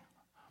saying,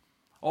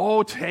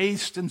 oh,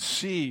 taste and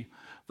see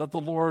that the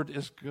Lord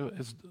is good.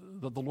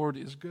 That the Lord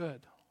is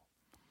good.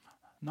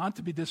 Not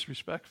to be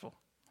disrespectful,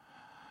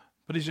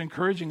 but he's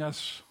encouraging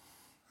us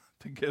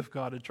to give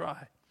God a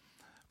try.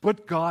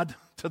 Put God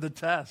to the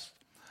test.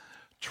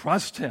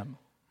 Trust him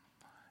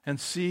and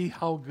see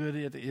how good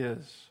it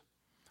is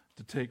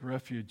to take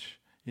refuge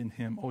in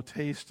him. Oh,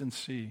 taste and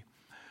see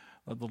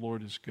that the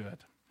Lord is good.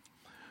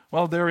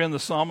 Well, therein the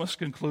psalmist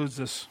concludes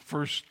this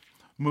first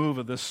move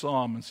of this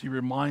psalm as he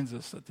reminds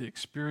us that the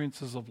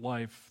experiences of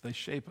life, they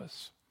shape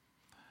us,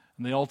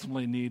 and they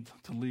ultimately need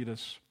to lead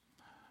us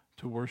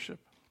to worship.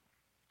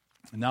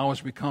 And now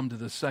as we come to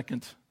the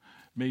second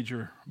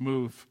major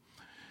move,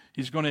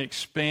 he's going to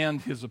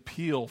expand his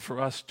appeal for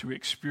us to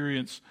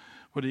experience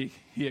what he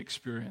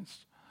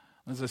experienced.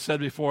 As I said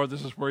before,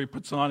 this is where he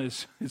puts on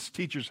his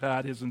teacher's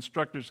hat, his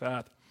instructor's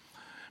hat,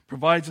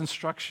 provides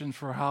instruction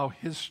for how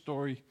his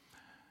story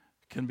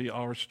can be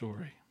our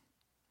story.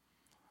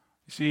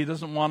 You see, he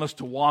doesn't want us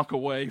to walk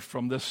away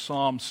from this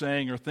psalm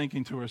saying or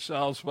thinking to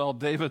ourselves, well,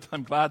 David,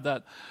 I'm glad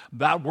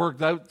that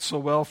worked out so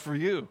well for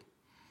you.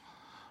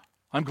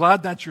 I'm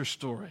glad that's your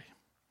story.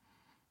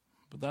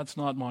 But that's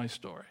not my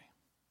story.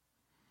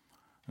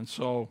 And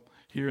so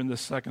here in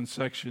this second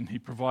section, he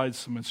provides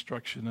some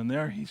instruction. And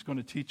there he's going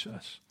to teach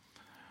us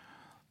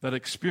that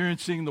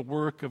experiencing the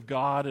work of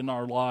God in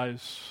our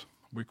lives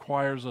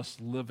requires us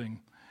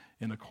living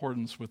in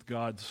accordance with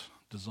God's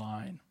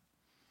design.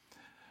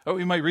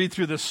 We might read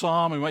through this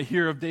psalm, we might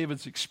hear of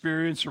David's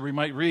experience, or we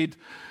might read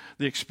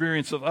the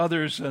experience of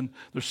others, and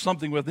there's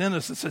something within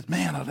us that says,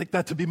 man, I'd like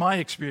that to be my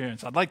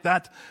experience. I'd like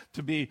that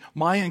to be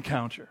my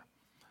encounter.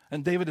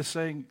 And David is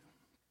saying,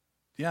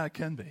 yeah, it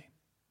can be.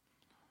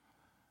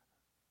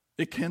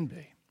 It can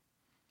be.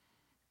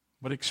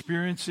 But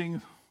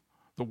experiencing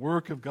the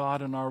work of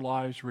God in our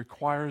lives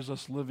requires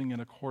us living in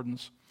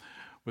accordance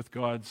with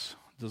God's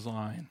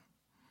design.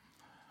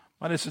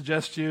 Might I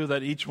suggest to you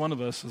that each one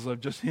of us, as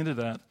I've just hinted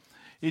at,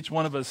 each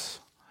one of us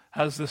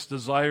has this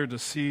desire to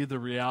see the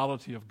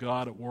reality of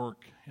God at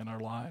work in our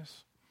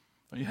lives.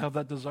 Don't you have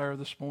that desire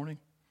this morning?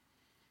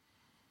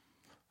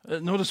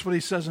 Notice what he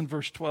says in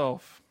verse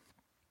 12.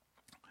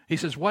 He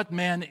says, what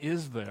man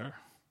is there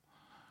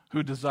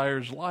who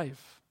desires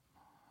life,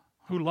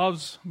 who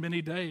loves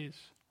many days,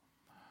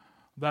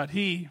 that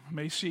he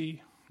may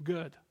see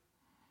good?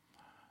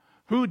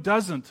 Who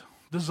doesn't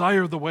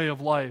desire the way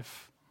of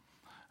life?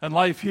 And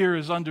life here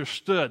is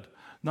understood,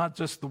 not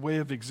just the way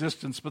of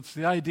existence, but it's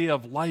the idea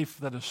of life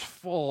that is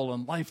full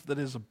and life that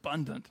is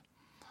abundant.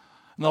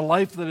 And the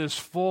life that is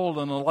full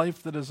and a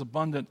life that is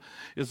abundant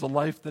is a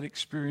life that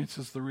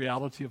experiences the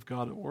reality of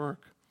God at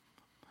work.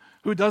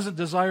 Who doesn't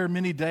desire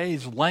many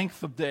days,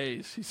 length of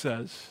days, he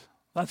says.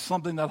 That's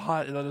something that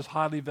is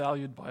highly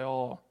valued by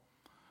all.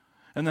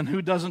 And then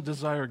who doesn't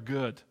desire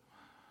good?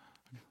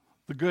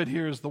 The good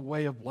here is the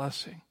way of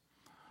blessing,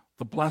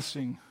 the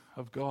blessing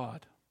of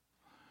God.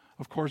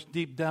 Of course,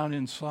 deep down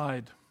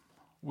inside,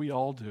 we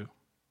all do.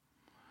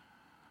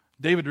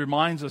 David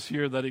reminds us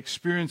here that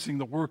experiencing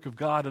the work of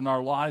God in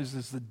our lives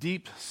is the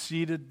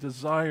deep-seated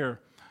desire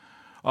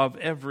of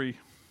every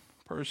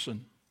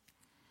person.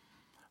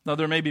 Now,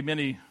 there may be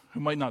many who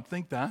might not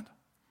think that.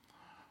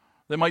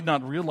 They might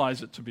not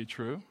realize it to be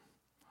true.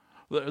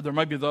 There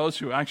might be those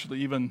who actually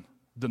even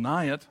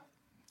deny it,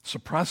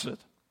 suppress it.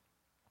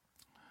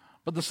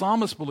 But the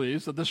psalmist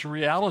believes that this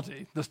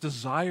reality, this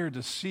desire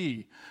to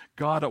see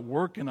God at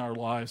work in our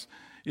lives,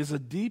 is a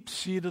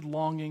deep-seated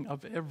longing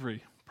of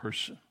every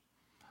person.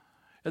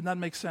 And that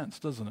makes sense,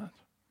 doesn't it?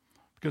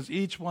 Because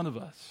each one of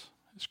us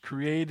is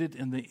created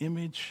in the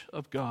image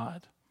of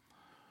God,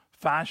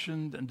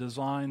 fashioned and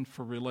designed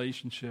for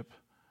relationship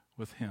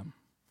with him.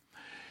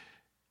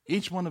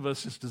 Each one of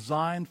us is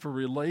designed for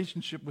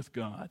relationship with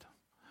God,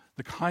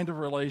 the kind of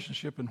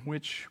relationship in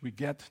which we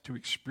get to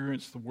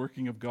experience the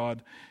working of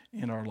God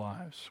in our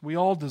lives. We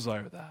all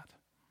desire that.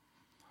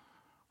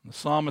 The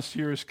psalmist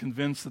here is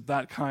convinced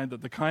that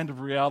the kind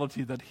of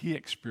reality that he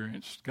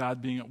experienced,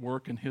 God being at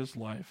work in his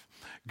life,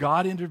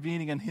 God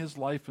intervening in his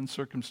life and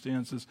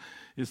circumstances,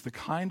 is the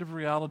kind of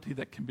reality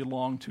that can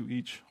belong to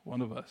each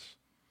one of us.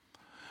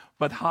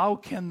 But how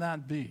can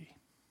that be?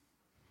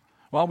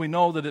 Well, we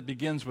know that it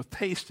begins with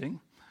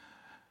tasting,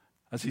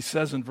 as he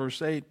says in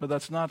verse 8, but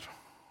that's not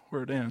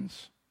where it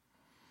ends.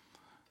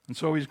 And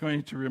so he's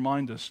going to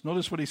remind us.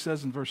 Notice what he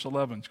says in verse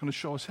 11. He's going to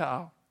show us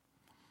how.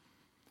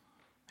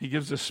 He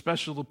gives a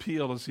special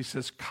appeal as he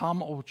says,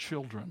 come, O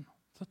children.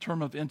 It's a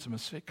term of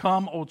intimacy.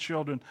 Come, O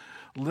children,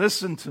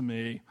 listen to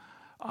me.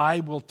 I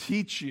will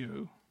teach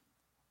you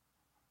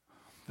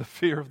the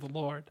fear of the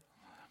Lord.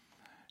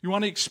 You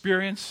want to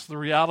experience the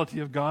reality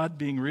of God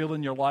being real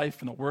in your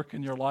life and at work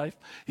in your life?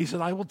 He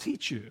said, I will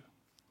teach you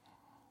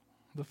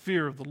the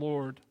fear of the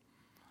Lord.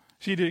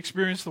 See, to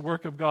experience the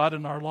work of God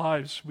in our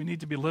lives, we need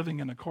to be living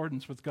in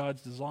accordance with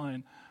God's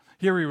design.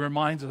 Here he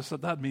reminds us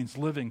that means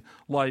living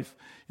life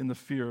in the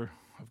fear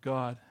of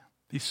God.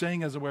 He's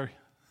saying, as it were,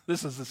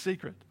 this is the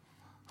secret.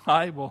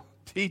 I will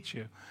teach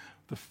you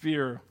the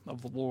fear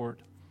of the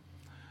Lord.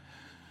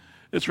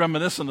 It's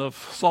reminiscent of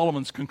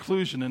Solomon's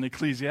conclusion in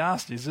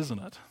Ecclesiastes, isn't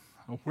it?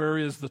 Where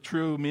is the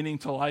true meaning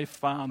to life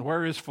found?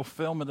 Where is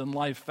fulfillment in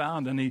life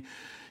found? And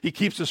he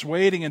keeps us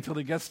waiting until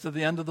he gets to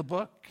the end of the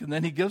book, and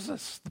then he gives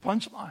us the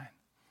punchline.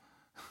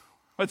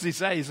 What's he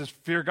say? He says,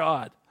 fear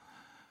God,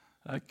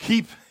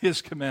 keep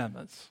his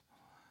commandments,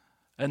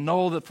 and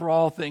know that for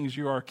all things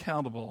you are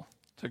accountable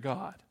to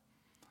God.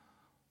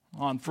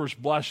 On first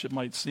blush, it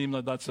might seem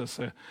that that's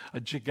a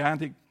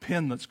gigantic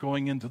pin that's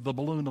going into the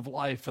balloon of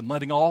life and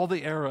letting all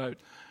the air out.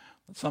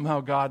 That somehow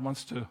God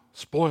wants to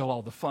spoil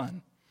all the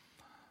fun.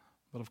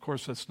 But of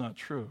course, that's not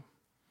true.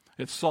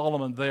 It's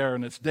Solomon there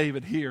and it's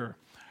David here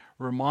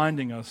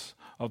reminding us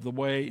of the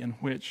way in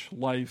which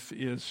life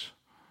is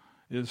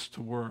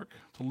to work.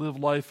 To live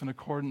life in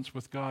accordance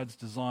with God's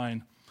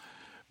design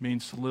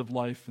means to live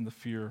life in the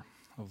fear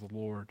of the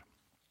Lord.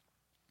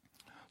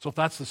 So if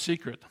that's the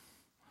secret,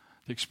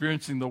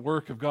 experiencing the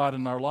work of God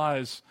in our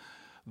lives,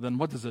 then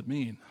what does it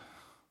mean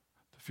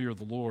to fear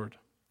the Lord?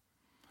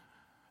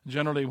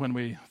 Generally, when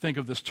we think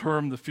of this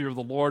term, the fear of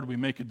the Lord, we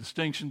make a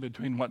distinction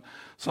between what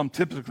some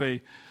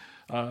typically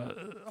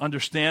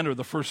understand, or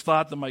the first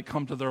thought that might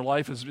come to their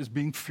life is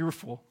being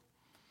fearful.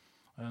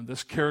 And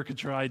this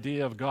caricature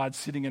idea of God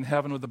sitting in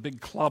heaven with a big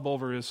club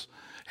over his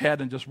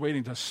head and just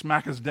waiting to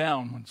smack us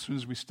down as soon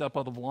as we step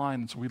out of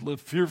line, and so we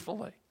live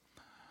fearfully.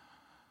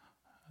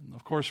 And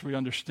of course, we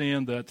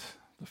understand that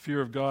the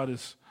fear of God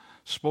is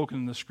spoken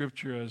in the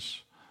Scripture as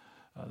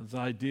the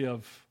idea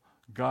of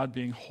God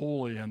being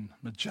holy and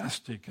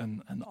majestic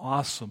and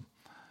awesome,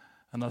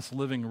 and us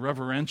living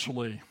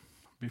reverentially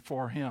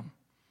before him.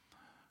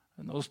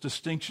 And those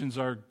distinctions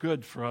are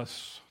good for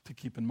us to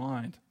keep in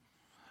mind.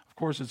 Of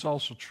course, it's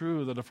also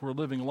true that if we're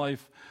living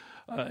life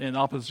in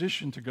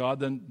opposition to God,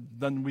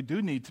 then we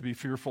do need to be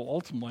fearful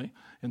ultimately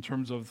in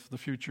terms of the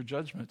future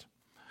judgment.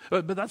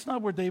 But that's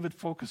not where David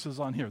focuses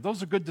on here.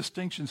 Those are good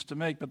distinctions to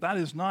make, but that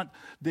is not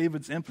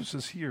David's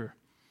emphasis here.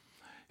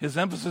 His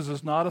emphasis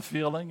is not a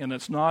feeling, and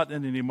it's not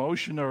in an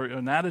emotion or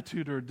an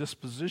attitude or a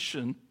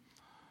disposition,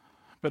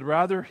 but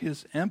rather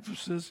his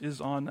emphasis is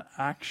on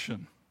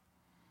action.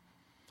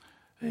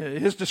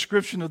 His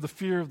description of the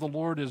fear of the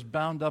Lord is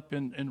bound up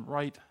in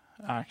right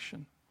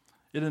action.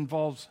 It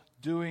involves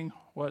doing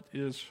what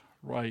is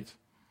right.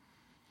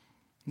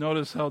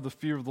 Notice how the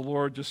fear of the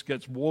Lord just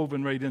gets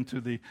woven right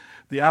into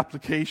the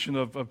application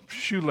of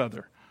shoe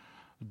leather,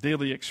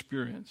 daily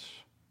experience.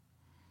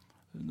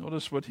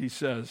 Notice what he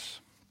says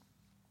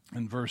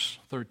in verse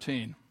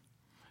 13.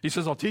 He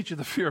says, I'll teach you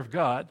the fear of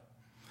God.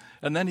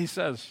 And then he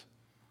says,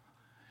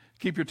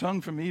 keep your tongue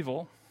from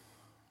evil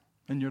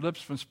and your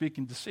lips from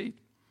speaking deceit.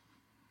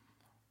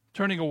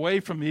 Turn away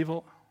from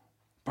evil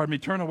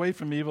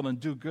and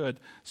do good.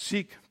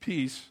 Seek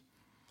peace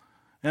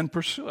and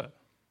pursue it.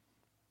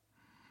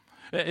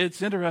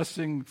 It's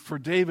interesting for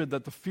David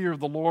that the fear of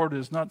the Lord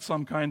is not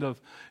some kind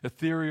of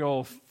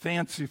ethereal,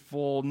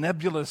 fanciful,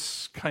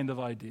 nebulous kind of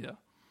idea,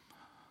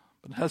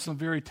 but it has some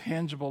very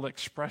tangible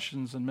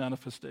expressions and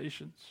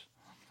manifestations.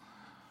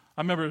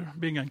 I remember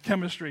being in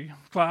chemistry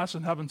class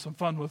and having some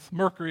fun with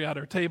mercury at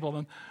our table,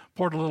 and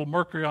poured a little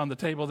mercury on the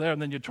table there,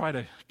 and then you try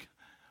to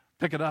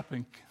pick it up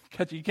and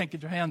catch it. You can't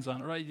get your hands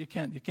on it, right? You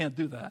can't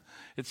do that.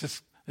 It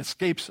just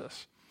escapes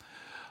us.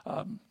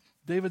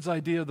 David's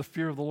idea of the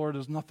fear of the Lord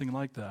is nothing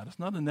like that. It's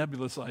not a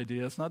nebulous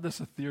idea. It's not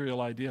this ethereal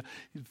idea.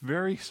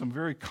 It's some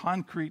very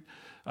concrete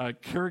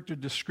character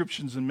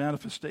descriptions and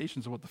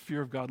manifestations of what the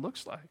fear of God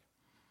looks like.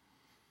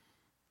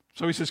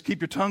 So he says, keep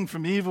your tongue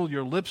from evil,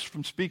 your lips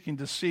from speaking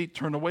deceit,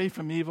 turn away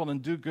from evil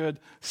and do good,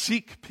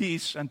 seek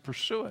peace and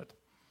pursue it.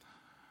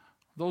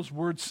 Those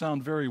words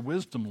sound very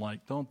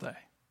wisdom-like, don't they?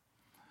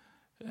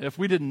 If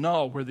we didn't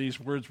know where these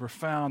words were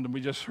found and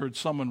we just heard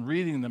someone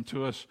reading them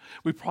to us,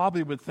 we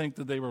probably would think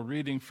that they were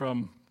reading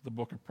from the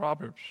book of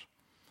Proverbs.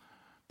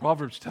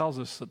 Proverbs tells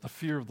us that the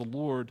fear of the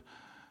Lord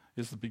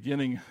is the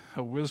beginning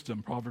of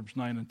wisdom, Proverbs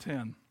 9 and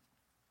 10.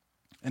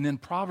 And in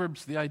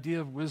Proverbs, the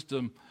idea of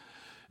wisdom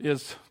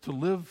is to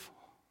live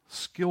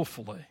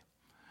skillfully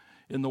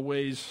in the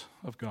ways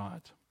of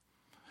God.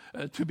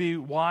 To be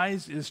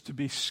wise is to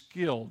be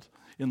skilled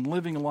in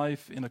living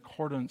life in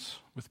accordance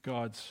with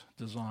God's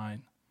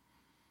design.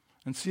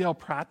 And see how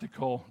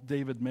practical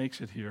David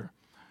makes it here.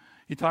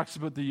 He talks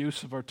about the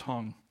use of our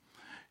tongue.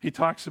 He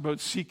talks about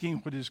seeking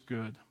what is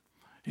good.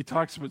 He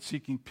talks about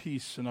seeking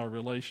peace in our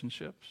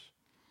relationships.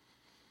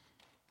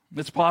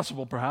 It's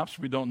possible, perhaps,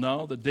 we don't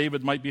know, that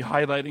David might be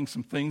highlighting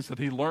some things that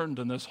he learned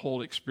in this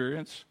whole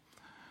experience.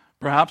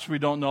 Perhaps we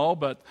don't know,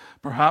 but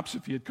perhaps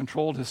if he had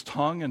controlled his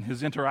tongue and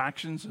his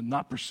interactions and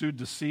not pursued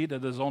deceit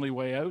as his only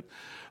way out,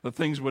 that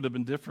things would have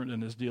been different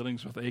in his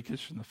dealings with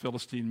Achish and the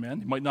Philistine men.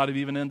 He might not have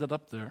even ended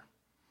up there.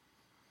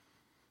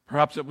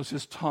 Perhaps it was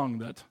his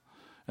tongue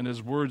and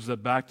his words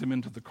that backed him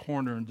into the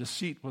corner, and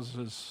deceit was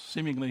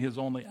seemingly his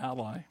only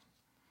ally.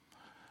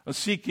 A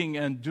seeking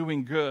and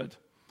doing good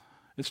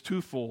is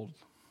twofold.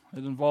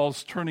 It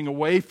involves turning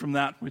away from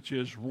that which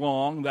is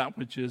wrong, that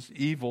which is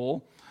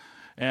evil,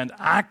 and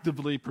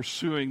actively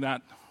pursuing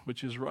that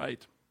which is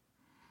right.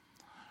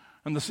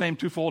 And the same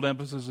twofold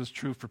emphasis is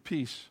true for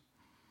peace.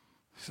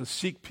 He says,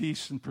 seek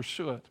peace and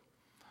pursue it.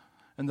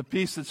 And the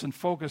peace that's in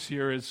focus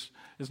here is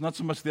not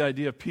so much the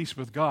idea of peace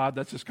with God.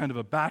 That's just kind of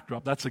a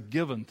backdrop. That's a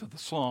given to the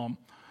psalm.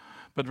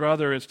 But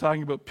rather, it's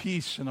talking about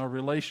peace in our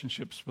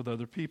relationships with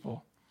other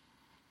people.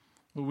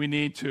 We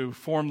need to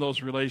form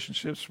those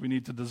relationships. We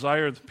need to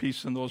desire the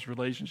peace in those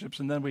relationships.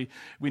 And then we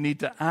need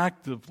to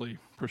actively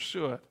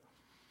pursue it.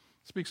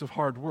 It speaks of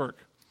hard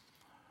work.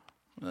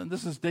 And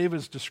this is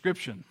David's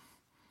description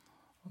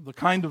of the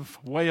kind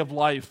of way of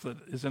life that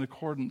is in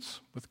accordance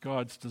with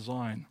God's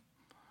design.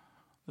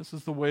 This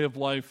is the way of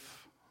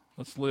life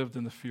that's lived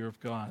in the fear of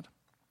God.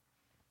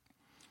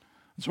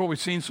 And so what we've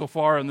seen so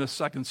far in this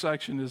second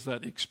section is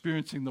that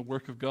experiencing the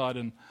work of God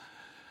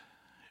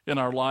in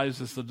our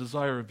lives is the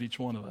desire of each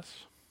one of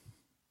us.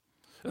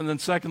 And then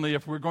secondly,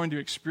 if we're going to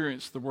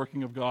experience the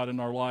working of God in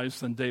our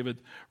lives, then David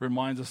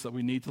reminds us that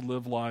we need to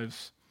live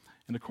lives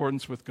in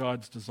accordance with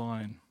God's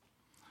design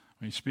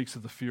when he speaks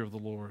of the fear of the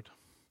Lord.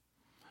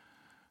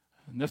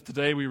 And if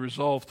today we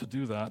resolve to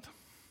do that,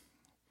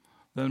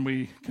 then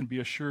we can be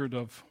assured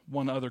of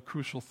one other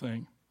crucial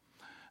thing.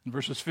 In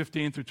verses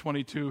 15 through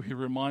 22, he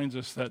reminds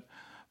us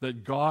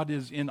that God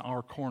is in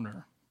our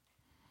corner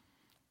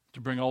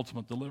to bring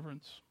ultimate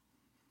deliverance.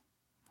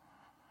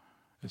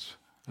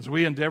 As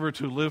we endeavor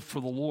to live for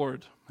the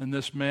Lord in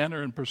this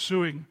manner and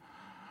pursuing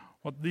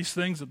what these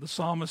things that the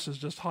psalmist has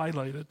just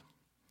highlighted,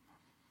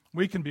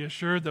 we can be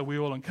assured that we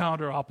will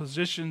encounter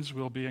oppositions,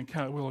 we'll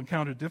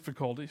encounter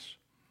difficulties.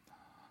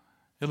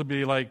 It'll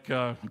be like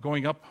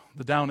going up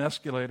the down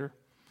escalator.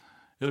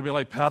 It'll be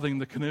like paddling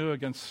the canoe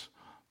against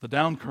the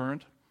down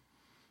current.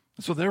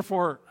 And so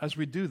therefore, as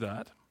we do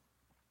that,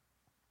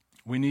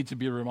 we need to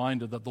be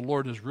reminded that the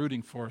Lord is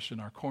rooting for us in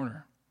our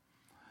corner.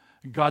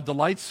 God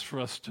delights for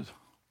us to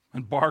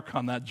embark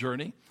on that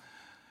journey.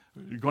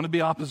 There's going to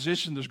be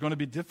opposition, there's going to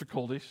be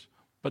difficulties,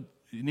 but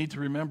you need to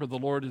remember the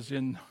Lord is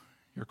in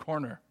your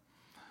corner.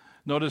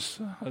 Notice,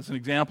 as an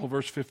example,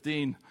 verse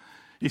 15,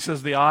 he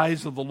says, the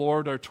eyes of the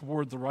Lord are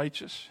toward the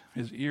righteous,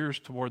 his ears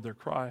toward their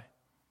cry.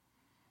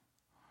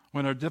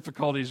 When our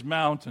difficulties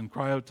mount and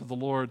cry out to the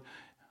Lord,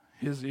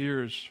 his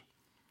ears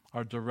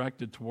are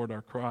directed toward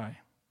our cry.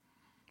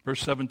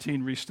 Verse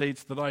 17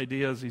 restates that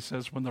idea as he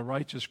says, when the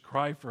righteous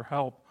cry for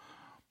help,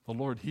 the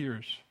Lord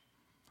hears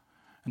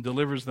and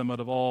delivers them out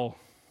of all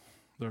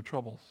their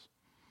troubles.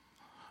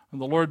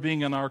 And the Lord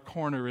being in our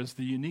corner is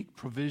the unique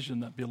provision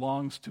that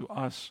belongs to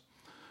us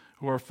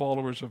who are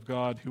followers of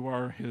God, who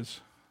are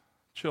his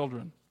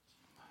children.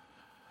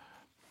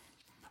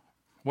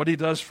 What he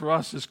does for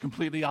us is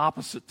completely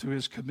opposite to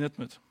his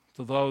commitment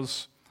to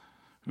those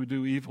who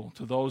do evil,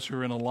 to those who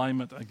are in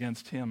alignment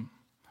against him.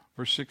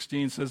 Verse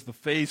 16 says, the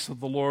face of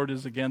the Lord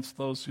is against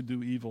those who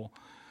do evil,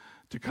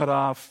 to cut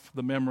off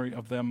the memory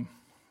of them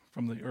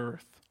from the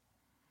earth.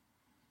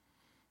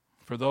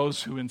 For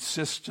those who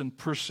insist and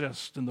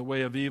persist in the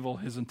way of evil,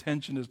 his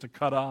intention is to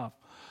cut off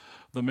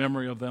the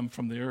memory of them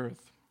from the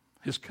earth.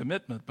 His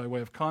commitment, by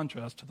way of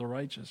contrast to the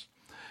righteous,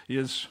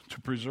 is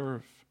to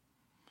preserve.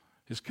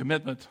 His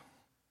commitment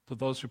to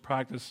those who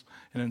practice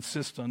and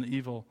insist on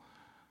evil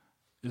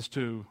is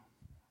to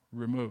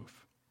remove.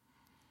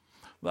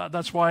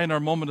 That's why in our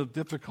moment of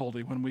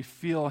difficulty, when we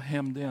feel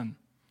hemmed in,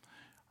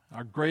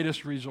 our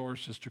greatest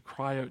resource is to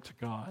cry out to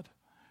God,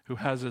 who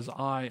has his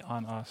eye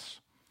on us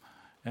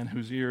and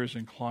whose ear is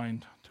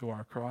inclined to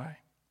our cry.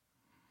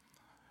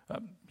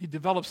 He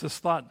develops this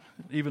thought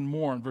even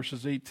more in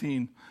verses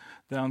 18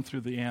 down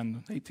through the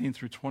end, 18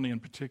 through 20 in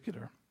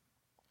particular.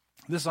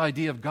 This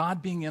idea of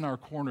God being in our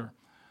corner,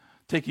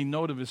 taking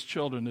note of his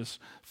children, is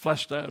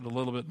fleshed out a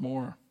little bit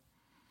more.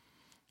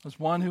 As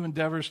one who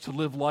endeavors to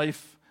live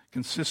life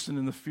consistent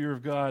in the fear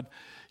of God,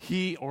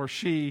 he or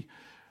she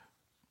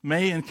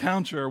may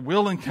encounter,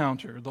 will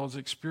encounter those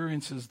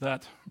experiences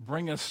that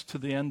bring us to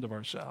the end of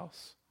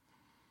ourselves.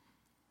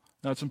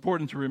 Now, it's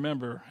important to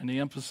remember, and he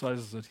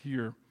emphasizes it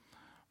here,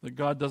 that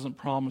God doesn't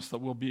promise that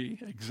we'll be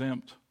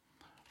exempt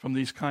from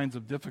these kinds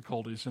of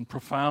difficulties and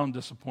profound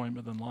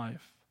disappointment in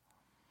life.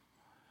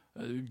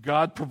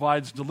 God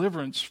provides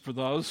deliverance for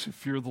those who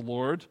fear the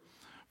Lord,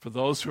 for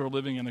those who are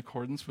living in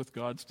accordance with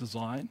God's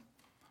design.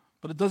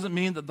 But it doesn't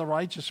mean that the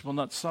righteous will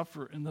not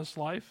suffer in this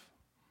life.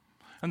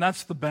 And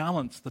that's the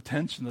balance, the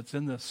tension that's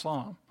in this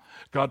psalm.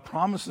 God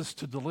promises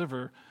to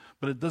deliver,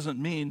 but it doesn't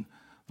mean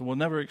that we'll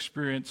never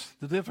experience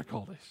the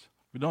difficulties.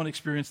 If we don't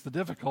experience the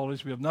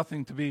difficulties, we have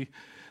nothing to be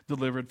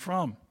delivered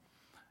from.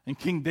 And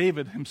King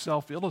David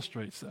himself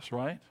illustrates this,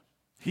 right?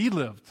 He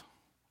lived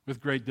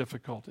with great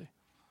difficulty.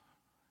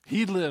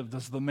 He lived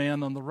as the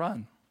man on the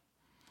run,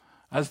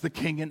 as the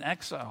king in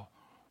exile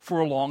for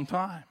a long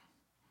time.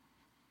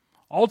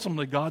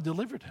 Ultimately, God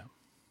delivered him,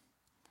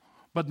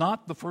 but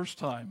not the first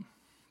time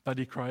that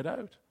he cried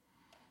out.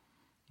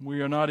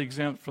 We are not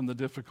exempt from the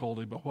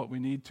difficulty, but what we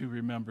need to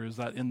remember is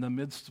that in the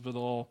midst of it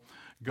all,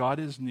 God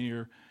is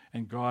near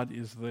and God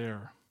is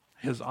there.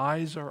 His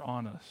eyes are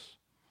on us.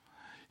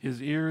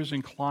 His ears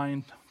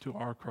inclined to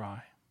our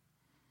cry.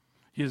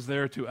 He is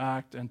there to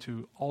act and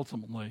to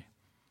ultimately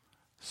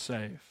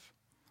save.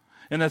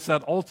 And it's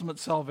that ultimate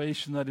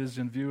salvation that is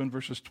in view in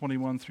verses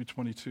 21 through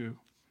 22.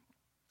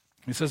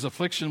 He says,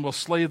 affliction will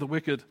slay the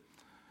wicked,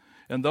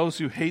 and those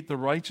who hate the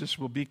righteous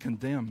will be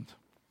condemned.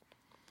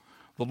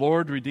 The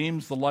Lord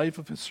redeems the life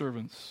of his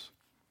servants.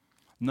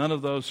 None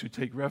of those who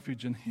take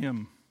refuge in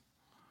him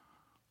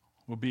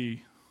will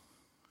be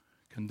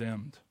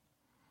condemned.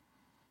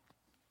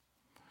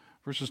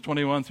 Verses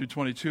 21 through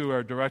 22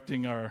 are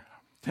directing our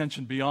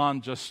attention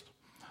beyond just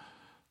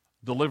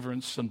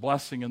deliverance and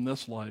blessing in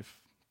this life.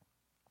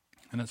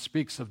 And it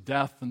speaks of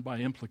death and by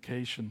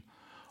implication,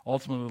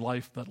 ultimately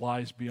life that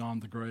lies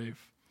beyond the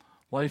grave,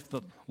 life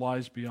that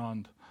lies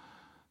beyond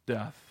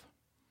death.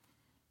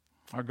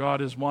 Our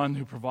God is one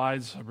who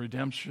provides a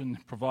redemption,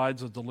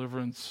 provides a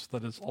deliverance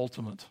that is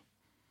ultimate.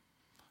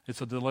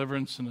 It's a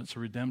deliverance and it's a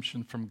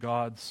redemption from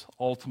God's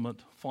ultimate,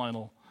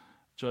 final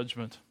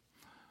judgment.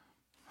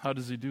 How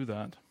does he do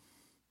that?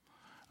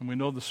 And we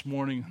know this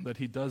morning that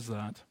he does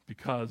that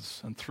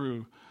because and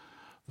through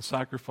the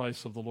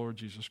sacrifice of the Lord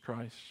Jesus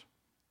Christ.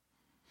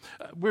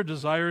 We're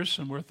desirous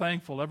and we're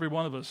thankful, every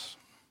one of us,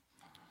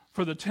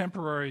 for the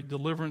temporary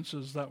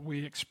deliverances that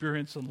we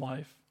experience in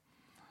life.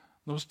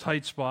 Those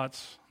tight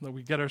spots that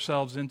we get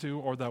ourselves into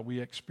or that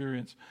we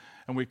experience.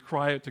 And we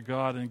cry out to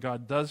God, and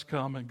God does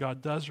come and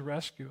God does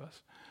rescue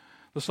us.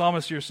 The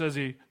psalmist here says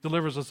he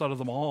delivers us out of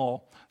them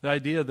all. The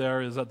idea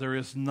there is that there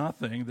is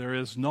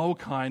no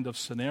kind of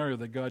scenario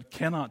that God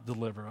cannot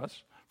deliver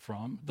us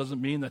from. It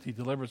doesn't mean that he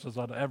delivers us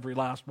out of every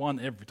last one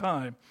every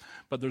time,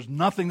 but there's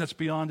nothing that's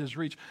beyond his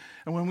reach.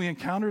 And when we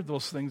encounter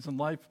those things in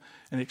life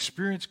and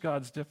experience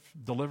God's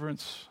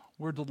deliverance,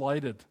 we're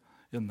delighted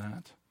in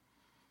that.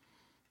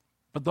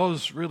 But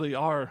those really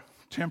are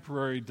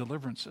temporary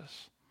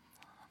deliverances.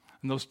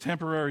 And those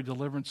temporary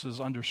deliverances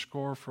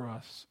underscore for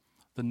us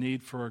the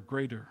need for a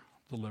greater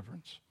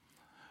deliverance.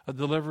 A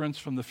deliverance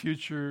from the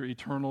future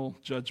eternal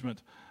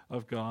judgment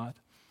of God.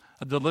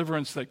 A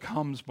deliverance that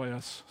comes by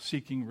us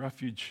seeking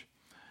refuge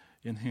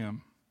in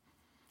him.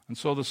 And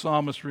so the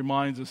psalmist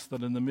reminds us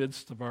that in the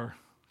midst of our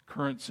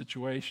current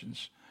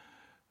situations,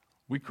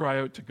 we cry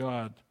out to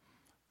God,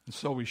 and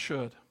so we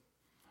should.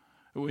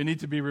 We need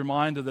to be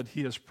reminded that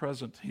he is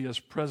present. He is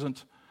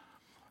present,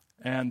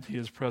 and he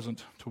is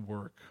present to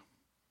work.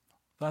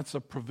 That's a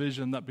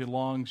provision that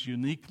belongs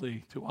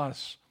uniquely to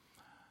us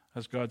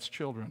as God's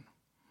children.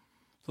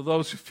 To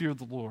those who fear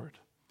the Lord.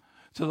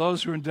 To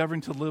those who are endeavoring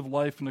to live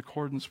life in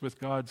accordance with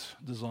God's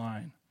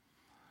design.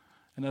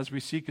 And as we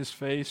seek his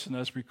face and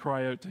as we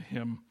cry out to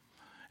him,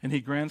 and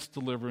he grants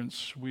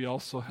deliverance, we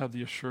also have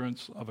the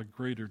assurance of a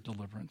greater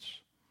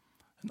deliverance.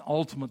 An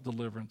ultimate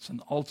deliverance,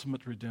 an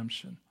ultimate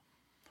redemption.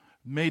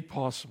 Made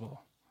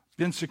possible,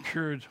 been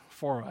secured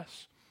for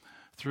us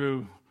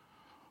through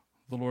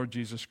the Lord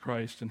Jesus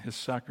Christ and his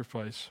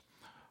sacrifice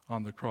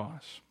on the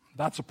cross.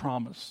 That's a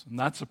promise, and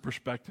that's a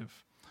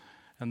perspective,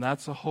 and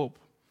that's a hope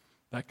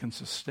that can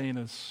sustain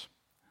us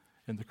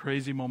in the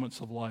crazy moments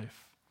of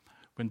life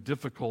when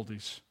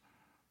difficulties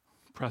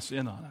press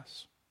in on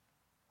us.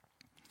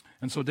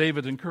 And so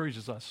David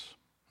encourages us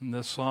in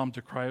this psalm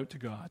to cry out to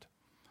God,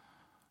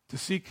 to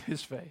seek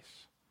his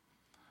face.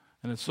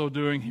 And in so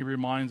doing, he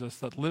reminds us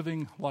that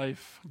living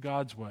life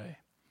God's way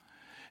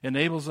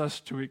enables us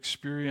to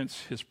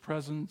experience his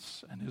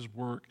presence and his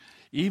work,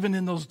 even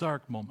in those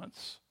dark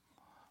moments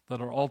that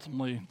are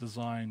ultimately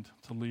designed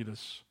to lead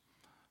us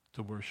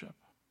to worship.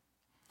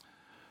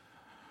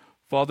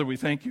 Father, we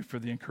thank you for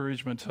the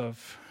encouragement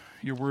of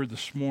your word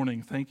this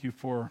morning. Thank you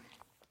for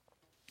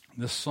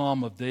this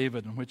psalm of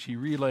David in which he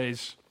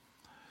relays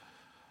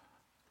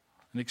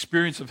an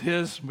experience of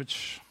his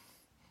which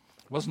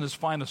wasn't his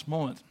finest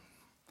moment.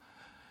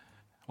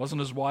 Wasn't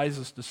his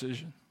wisest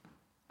decision.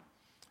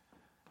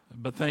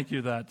 But thank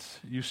you that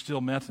you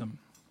still met him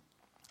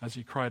as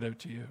he cried out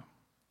to you.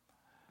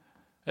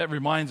 It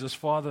reminds us,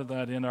 Father,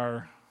 that in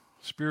our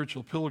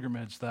spiritual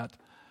pilgrimage that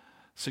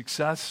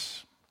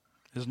success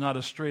is not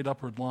a straight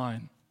upward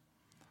line.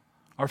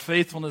 Our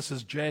faithfulness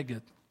is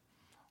jagged.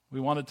 We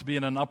want it to be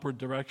in an upward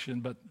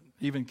direction, but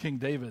even King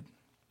David,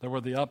 there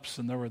were the ups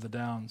and there were the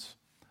downs.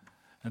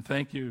 And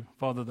thank you,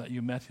 Father, that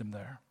you met him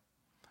there.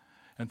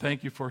 And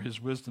thank you for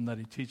his wisdom that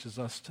he teaches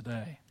us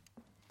today.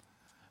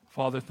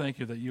 Father, thank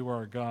you that you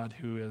are a God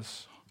who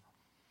is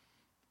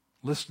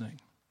listening,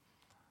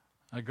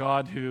 a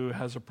God who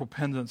has a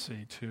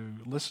propensity to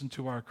listen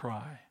to our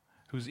cry,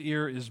 whose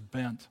ear is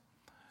bent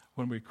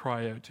when we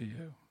cry out to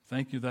you.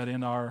 Thank you that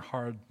in our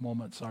hard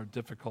moments, our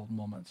difficult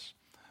moments,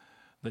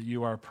 that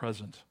you are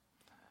present,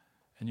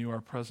 and you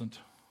are present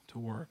to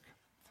work.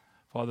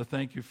 Father,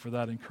 thank you for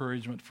that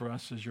encouragement for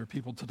us as your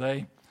people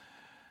today,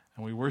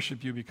 and we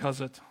worship you because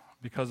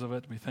of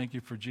it. We thank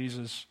you for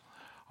Jesus,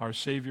 our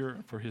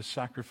Savior, for his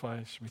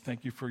sacrifice. We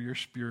thank you for your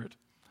Spirit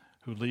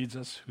who leads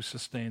us, who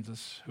sustains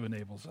us, who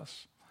enables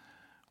us.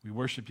 We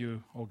worship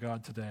you, O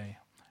God, today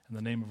in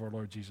the name of our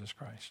Lord Jesus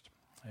Christ.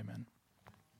 Amen.